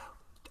anything,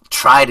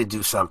 try to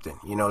do something.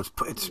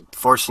 It's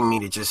forcing me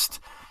to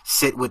just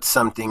sit with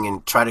something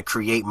and try to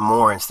create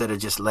more instead of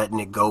just letting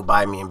it go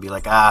by me and be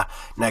like,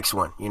 next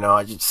one.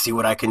 I just see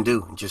what I can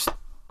do.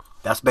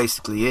 That's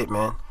basically it,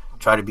 man.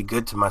 Try to be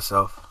good to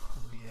myself.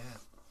 Yeah.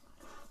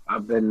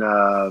 I've been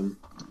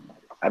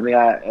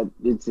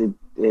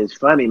it's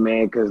funny,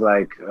 man, because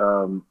like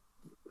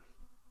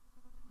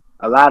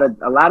a lot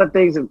of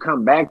things have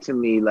come back to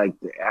me like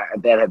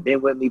that have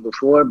been with me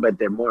before, but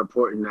they're more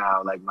important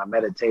now. Like my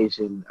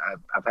meditation,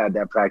 I've had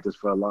that practice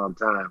for a long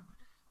time,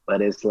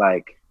 but it's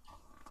like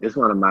it's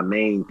one of my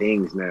main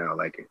things now.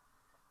 Like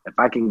if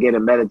I can get a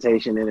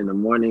meditation in the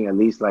morning, at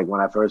least like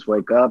when I first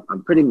wake up,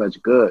 I'm pretty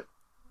much good.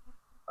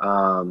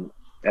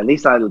 At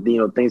least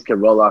things can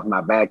roll off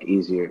my back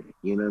easier.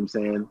 You know what I'm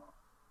saying?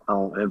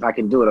 And if I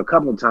can do it a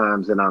couple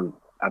times, then I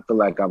feel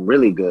like I'm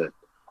really good.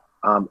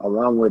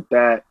 Along with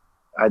that,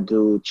 I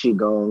do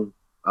Qigong,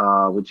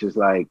 which is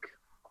like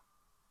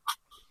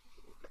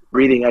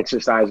breathing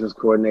exercises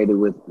coordinated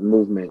with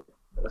movement.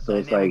 So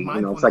it's like,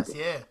 it's like,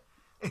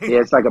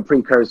 it's like a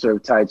precursor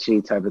of Tai Chi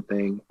type of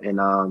thing. And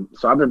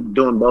so I've been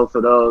doing both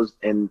of those.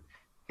 And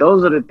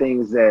those are the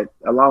things that,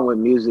 along with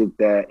music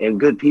and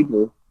good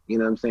people, you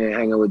know what I'm saying,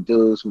 hanging with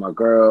Deuce, my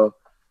girl,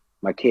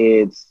 my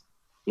kids,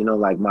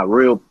 like my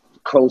real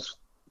close,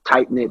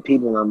 tight-knit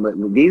people I'm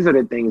with. These are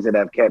the things that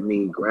have kept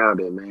me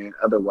grounded, man.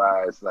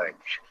 Otherwise, like,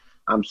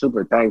 I'm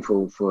super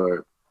thankful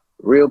for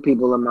real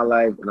people in my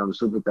life, and I'm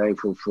super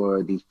thankful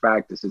for these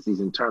practices,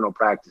 these internal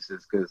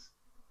practices, because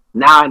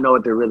now I know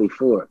what they're really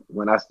for.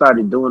 When I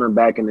started doing them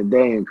back in the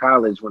day in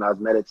college, when I was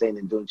meditating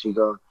and doing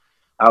Qigong,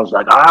 I was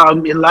like,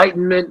 I'm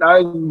enlightenment,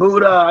 I'm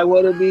Buddha, I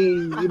want to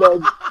be,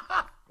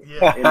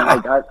 Yeah. And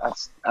like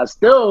I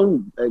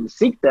still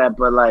seek that,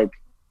 but like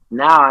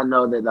now I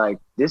know that like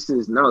this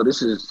is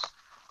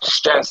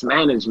stress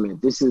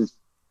management. This is,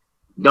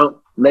 don't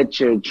let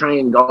your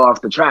train go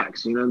off the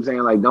tracks. You know what I'm saying?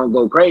 Like, don't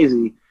go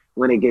crazy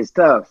when it gets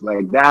tough.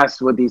 Like,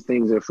 that's what these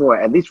things are for,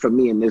 at least for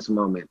me in this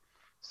moment.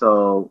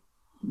 So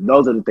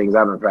those are the things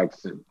I've been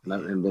practicing,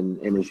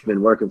 and it's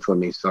been working for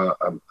me. So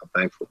I'm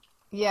thankful.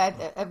 Yeah,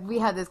 we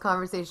had this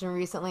conversation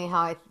recently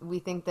how we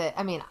think that,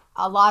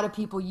 a lot of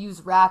people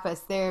use rap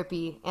as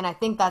therapy, and I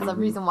think that's the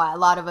reason why a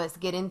lot of us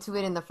get into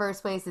it in the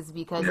first place is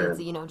because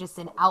it's, just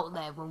an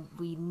outlet when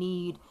we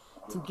need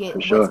to get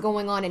what's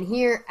going on in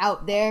here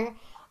out there.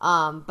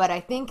 But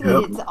I think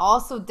that it's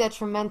also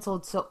detrimental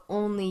to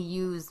only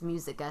use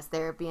music as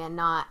therapy and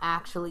not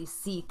actually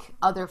seek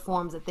other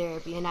forms of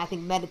therapy. And I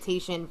think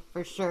meditation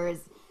for sure is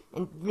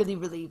and really,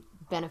 really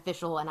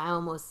beneficial. And I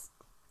almost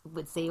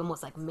would say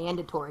almost like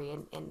mandatory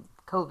in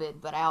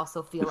COVID, but I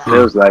also feel like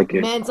feels like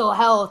it. mental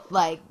health,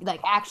 like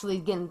actually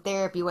getting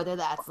therapy, whether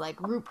that's like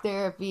group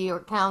therapy or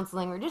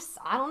counseling or just,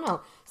 I don't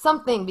know,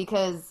 something,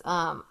 because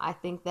I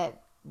think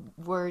that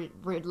we're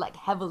like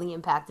heavily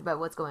impacted by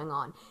what's going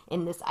on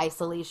in this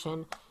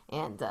isolation,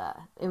 and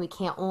we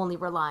can't only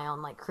rely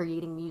on like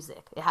creating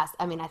music. It has,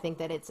 I mean, I think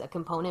that it's a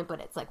component, but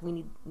it's like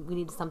we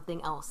need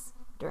something else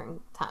during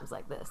times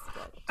like this.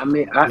 But. I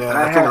mean, I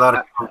think a lot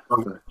of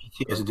people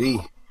get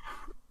PTSD.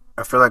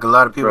 I feel like a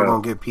lot of people are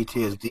gonna get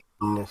PTSD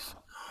from this.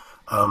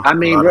 I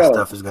mean, a lot bro, of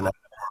stuff is gonna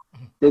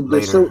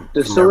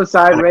the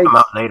suicide rates.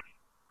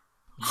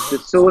 The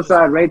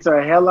suicide rates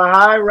are hella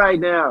high right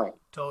now.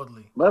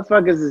 Totally.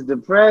 Motherfuckers is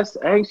depressed,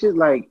 anxious.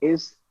 Like,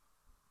 it's,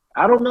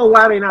 I don't know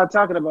why they not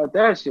talking about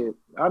that shit.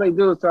 All they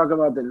do is talk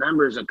about the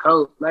numbers of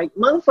COVID. Like,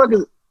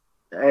 motherfuckers,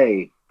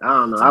 hey, I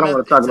don't know. I don't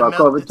want to talk about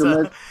COVID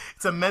too much.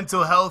 It's a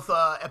mental health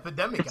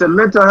epidemic. It's a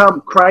mental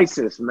health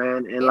crisis,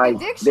 man. And like,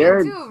 addiction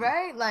they're too,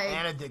 right? Like,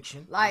 and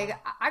addiction. Like,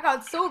 I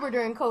got sober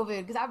during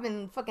COVID because I've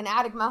been fucking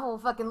addict my whole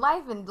fucking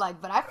life, and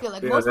like, but I feel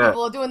like most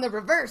people are doing the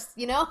reverse,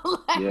 you know?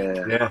 Like,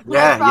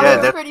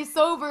 yeah. Pretty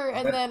sober,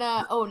 and then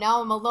now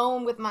I'm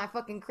alone with my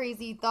fucking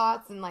crazy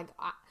thoughts, and like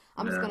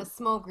I'm just gonna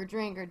smoke or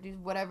drink or do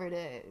whatever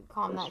to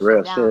calm that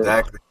shit down.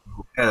 Exactly.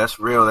 Yeah, that's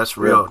real. That's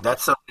real.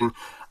 That's something.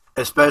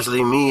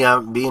 Especially me,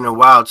 I'm being a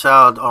wild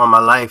child all my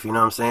life, you know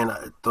what I'm saying?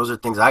 Those are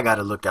things I got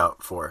to look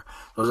out for.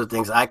 Those are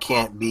things I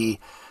can't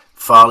be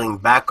falling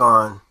back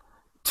on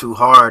too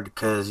hard,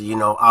 because, you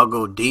know, I'll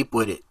go deep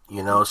with it,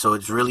 you know? So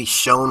it's really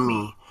shown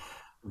me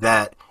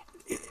that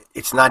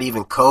it's not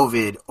even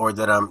COVID or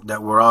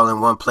that we're all in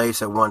one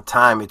place at one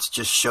time. It's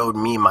just showed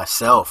me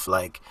myself,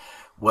 like,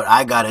 what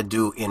I got to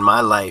do in my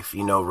life,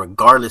 you know,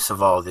 regardless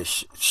of all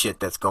this shit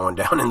that's going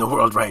down in the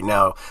world right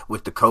now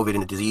with the COVID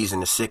and the disease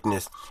and the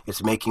sickness.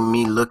 It's making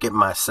me look at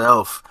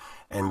myself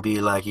and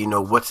be like, you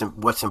know, what's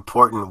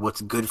important,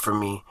 what's good for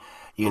me,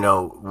 you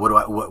know, what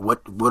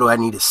do I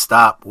need to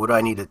stop? What do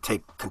I need to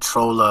take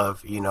control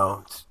of, you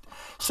know?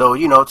 So,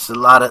 you know, it's a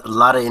lot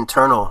of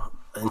internal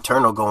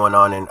going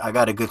on, and I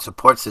got a good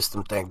support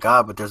system, thank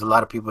God, but there's a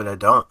lot of people that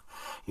don't,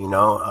 you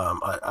know.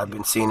 I've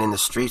been seeing in the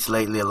streets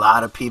lately a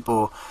lot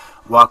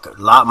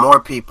more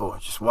people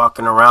just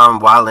walking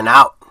around wilding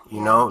out,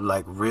 you know,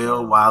 like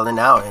real wilding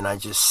out, and I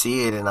just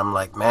see it, and I'm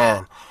like,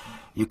 man,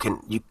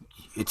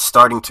 it's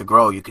starting to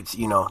grow. You could,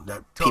 you know,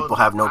 that people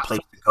have no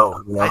place to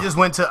go. You know?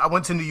 I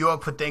went to New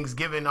York for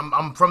Thanksgiving.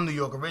 I'm from New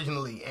York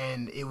originally,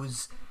 and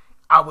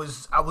I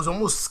was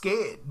almost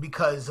scared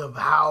because of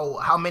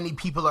how many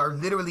people are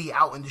literally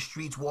out in the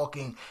streets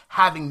walking,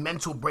 having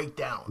mental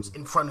breakdowns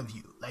in front of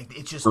you. Like,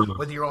 it's just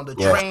whether you're on the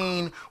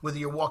train, whether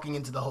you're walking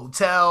into the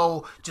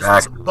hotel, just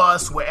on the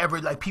bus, wherever.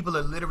 Like, people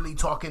are literally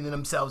talking to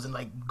themselves and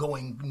like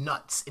going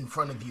nuts in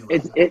front of you.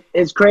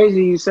 It's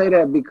crazy you say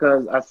that,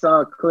 because I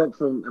saw a clip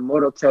from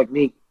Immortal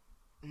Technique,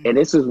 and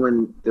this was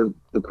when the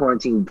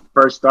quarantine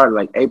first started,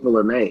 like April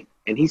or May,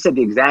 and he said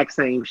the exact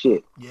same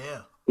shit.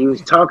 Yeah. He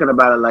was talking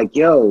about it like,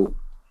 yo,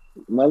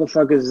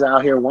 motherfuckers is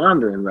out here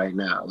wandering right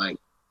now. Like,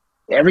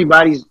 a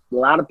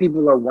lot of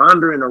people are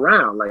wandering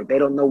around. Like, they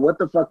don't know what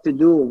the fuck to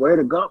do or where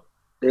to go.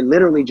 They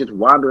literally just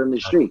wander in the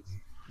streets.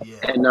 Yeah.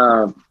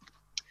 And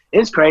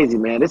it's crazy,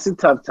 man. It's a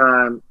tough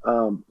time.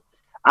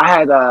 I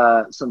had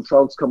some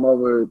folks come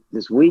over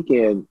this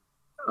weekend.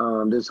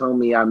 This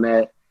homie I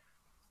met,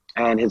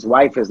 and his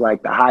wife is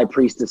like the high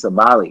priestess of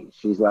Bali.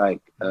 She's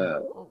like,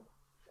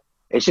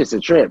 it's just a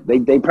trip.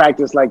 They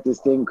practice like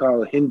this thing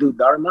called Hindu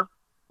Dharma,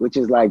 which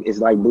is like, it's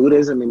like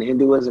Buddhism and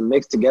Hinduism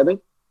mixed together.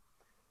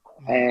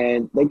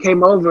 And they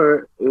came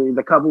over,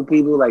 a couple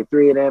people, like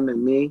 3 of them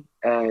and me,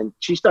 and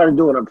she started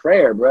doing a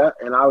prayer, bruh.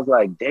 And I was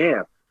like,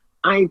 damn,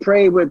 I ain't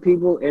prayed with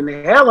people in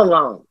hell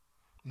long.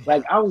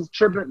 Like, I was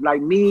tripping,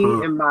 like me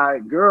and my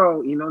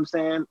girl, you know what I'm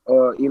saying?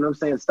 Or, you know what I'm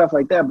saying? Stuff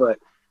like that. But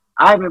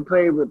I haven't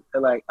prayed with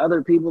like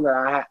other people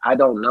that I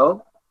don't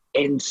know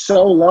in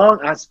so long.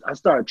 I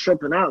started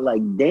tripping out,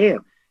 like,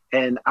 damn.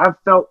 And I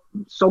felt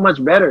so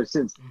much better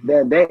since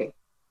that day.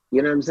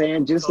 You know what I'm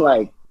saying? Just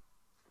like,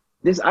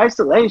 this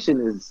isolation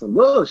is some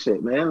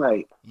bullshit, man.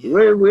 Like,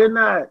 we're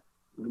not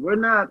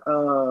meant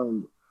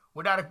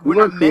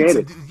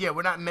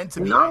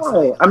to be.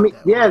 No, I mean,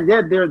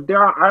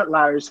 there are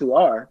outliers who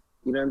are,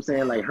 you know what I'm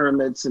saying? Like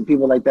hermits and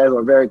people like that who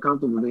are very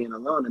comfortable being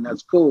alone, and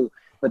that's cool.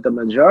 But the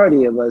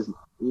majority of us,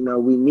 you know,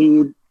 we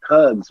need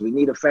hugs, we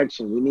need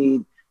affection, we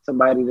need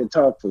somebody to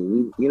talk to.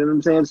 You know what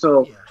I'm saying?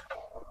 So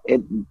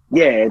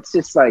it's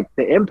just like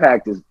the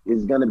impact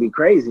is gonna be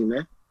crazy,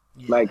 man.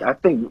 Yeah. Like, I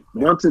think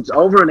once it's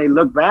over and they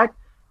look back,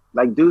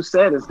 like Deuce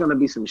said, it's gonna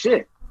be some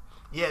shit.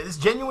 Yeah, this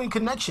genuine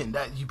connection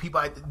that you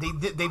people,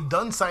 they've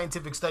done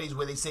scientific studies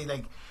where they say,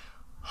 like,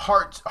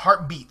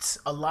 heartbeats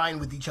align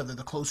with each other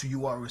the closer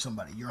you are with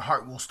somebody. Your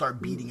heart will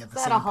start beating at the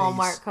same pace. Is that a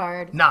Hallmark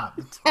card? Nah,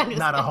 it's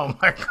not a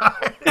Hallmark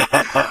card.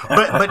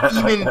 but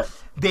even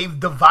they've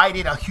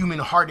divided a human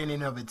heart in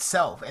and of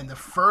itself, and the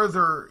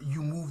further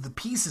you move the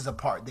pieces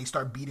apart, they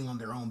start beating on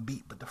their own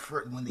beat. But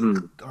when they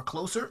are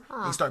closer,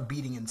 they start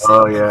beating in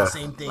sync. The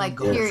same thing like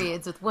goes.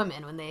 Periods with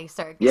women when they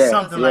start.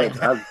 Something like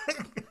that.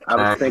 I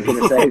was thinking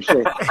the same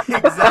shit.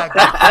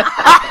 Exactly.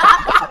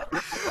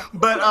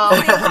 But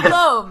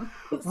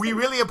we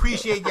really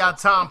appreciate y'all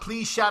time.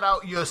 Please shout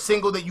out your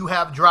single that you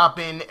have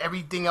dropping,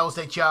 everything else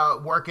that y'all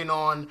working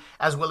on,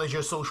 as well as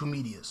your social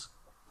medias.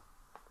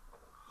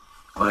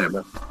 Oh, yeah,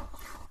 man.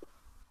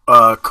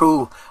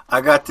 Cool.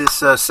 I got this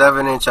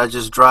 7-inch I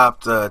just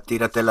dropped,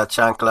 Tírate la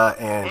Chancla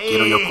and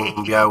Quiero Yo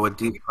Cumbiar with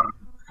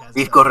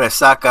Disco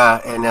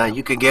Resaca, and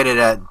you can get it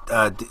at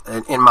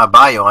in my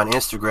bio on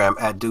Instagram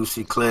at Deuce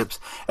Eclipse.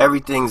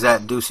 Everything's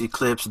at Deuce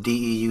Eclipse,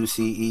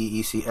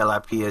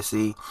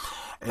 DeuceEclipse.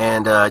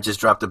 And I just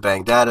dropped a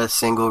Bang Data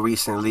single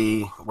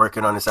recently,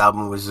 working on this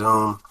album with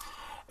Zoom,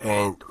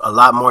 and a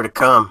lot more to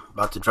come.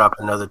 About to drop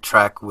another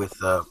track with,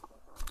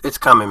 it's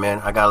coming, man.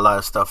 I got a lot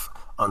of stuff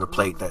on the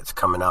plate that's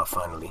coming out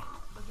finally.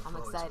 I'm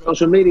excited.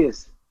 Social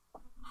medias.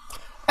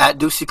 At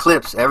Deuce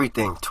Eclipse,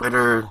 everything.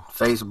 Twitter,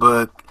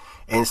 Facebook,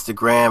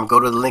 Instagram. Go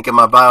to the link in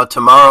my bio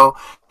tomorrow.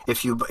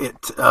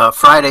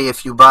 Friday,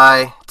 if you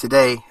buy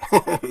today,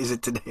 is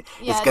it today?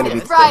 Yeah, it's gonna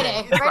be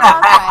Friday.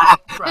 Right on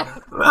Friday.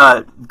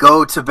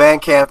 Go to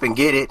Bandcamp and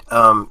get it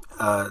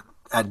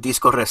at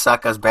Disco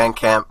Resaca's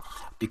Bandcamp,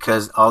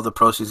 because all the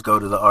proceeds go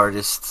to the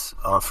artists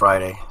on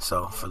Friday.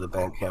 So for the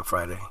Bandcamp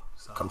Friday,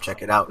 come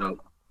check it out.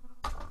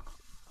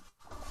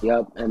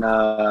 Yep, and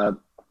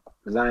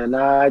Zion and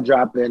I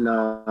dropping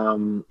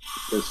the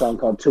song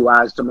called Two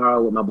Eyes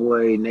tomorrow with my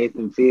boy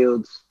Nathan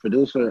Fields,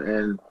 producer,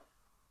 and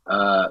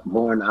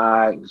Born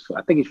I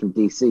think he's from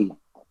DC,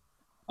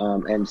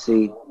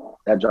 MC.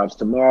 That drops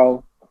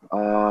tomorrow.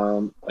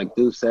 Like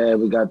Deuce said,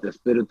 we got the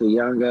Espiritu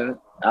Yanga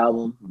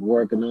album we're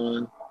working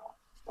on.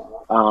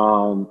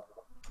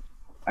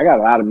 I got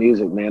a lot of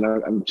music, man.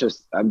 I'm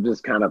just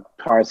kind of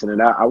parsing it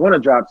out. I want to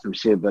drop some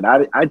shit, but I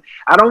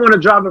don't want to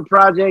drop a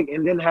project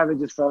and then have it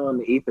just fall in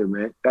the ether,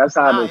 man. That's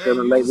how I've been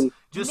feeling lately.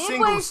 Just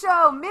Midway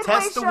singles.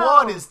 Test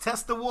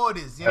the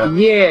waters. You know what I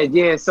mean?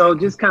 Yeah. So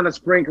just kind of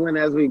sprinkling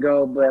as we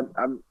go, but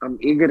I'm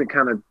eager to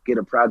kind of get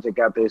a project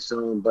out there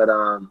soon. But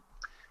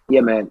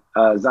yeah, man.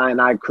 Zion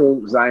I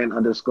Crew,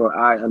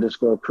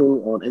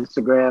 Zion_I_crew on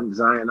Instagram,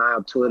 Zion I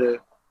on Twitter.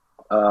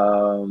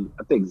 I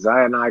think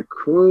Zion I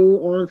Crew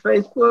on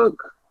Facebook.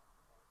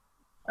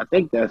 I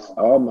think that's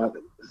all my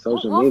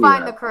social media. We'll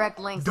find the correct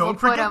links. Don't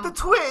forget the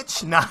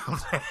Twitch. No. we'll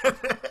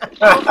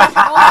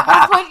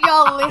put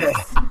y'all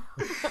links.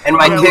 And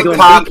my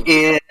TikTok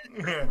is.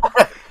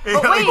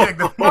 But wait,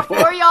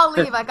 before y'all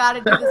leave, I gotta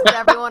do this with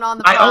everyone on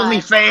the pod. My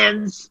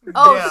OnlyFans.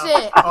 Oh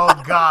shit. Oh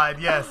God,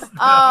 yes.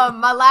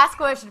 My last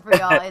question for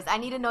y'all is: I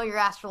need to know your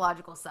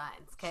astrological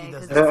signs, okay?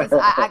 Because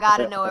I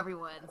gotta know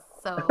everyone's.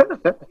 So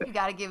you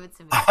gotta give it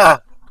to me.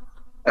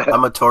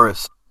 I'm a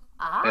Taurus.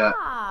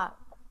 Ah.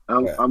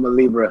 Yeah. I'm a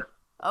Libra.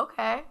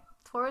 Okay.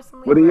 Taurus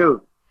and Libra. What are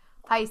you?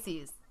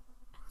 Pisces.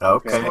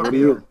 Okay. What are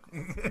you?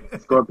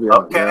 Scorpio.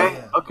 Okay.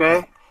 Yeah.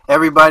 Okay.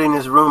 Everybody in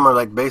this room are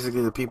like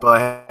basically the people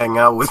I hang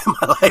out with in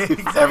my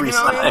life. Every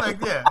sign.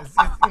 It's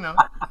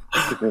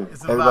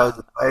everybody's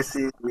a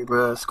Pisces,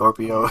 Libra,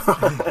 Scorpio.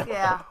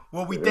 Yeah.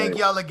 Well, we thank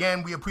y'all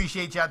again. We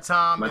appreciate y'all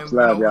time. Much and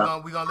love,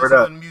 we're gonna listen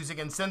to the music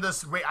and send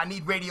us. I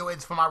need radio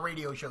edits for my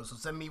radio show, so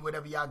send me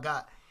whatever y'all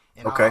got,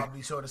 and I'll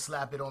be sure to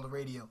slap it on the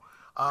radio.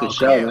 Good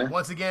show, man.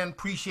 Once again,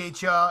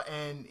 appreciate y'all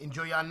and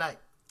enjoy y'all night.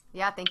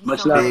 Yeah, thank you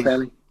Much so love, much.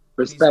 Penny.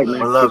 Respect,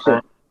 man. Love,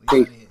 man.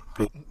 Peace.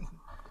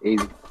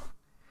 Easy.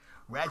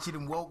 Ratchet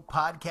and Woke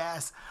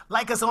Podcast.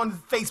 Like us on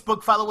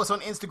Facebook, follow us on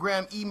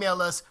Instagram,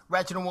 email us,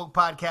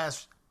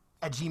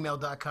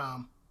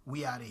 ratchetandwokepodcast@gmail.com.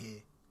 We out of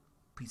here.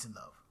 Peace and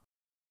love.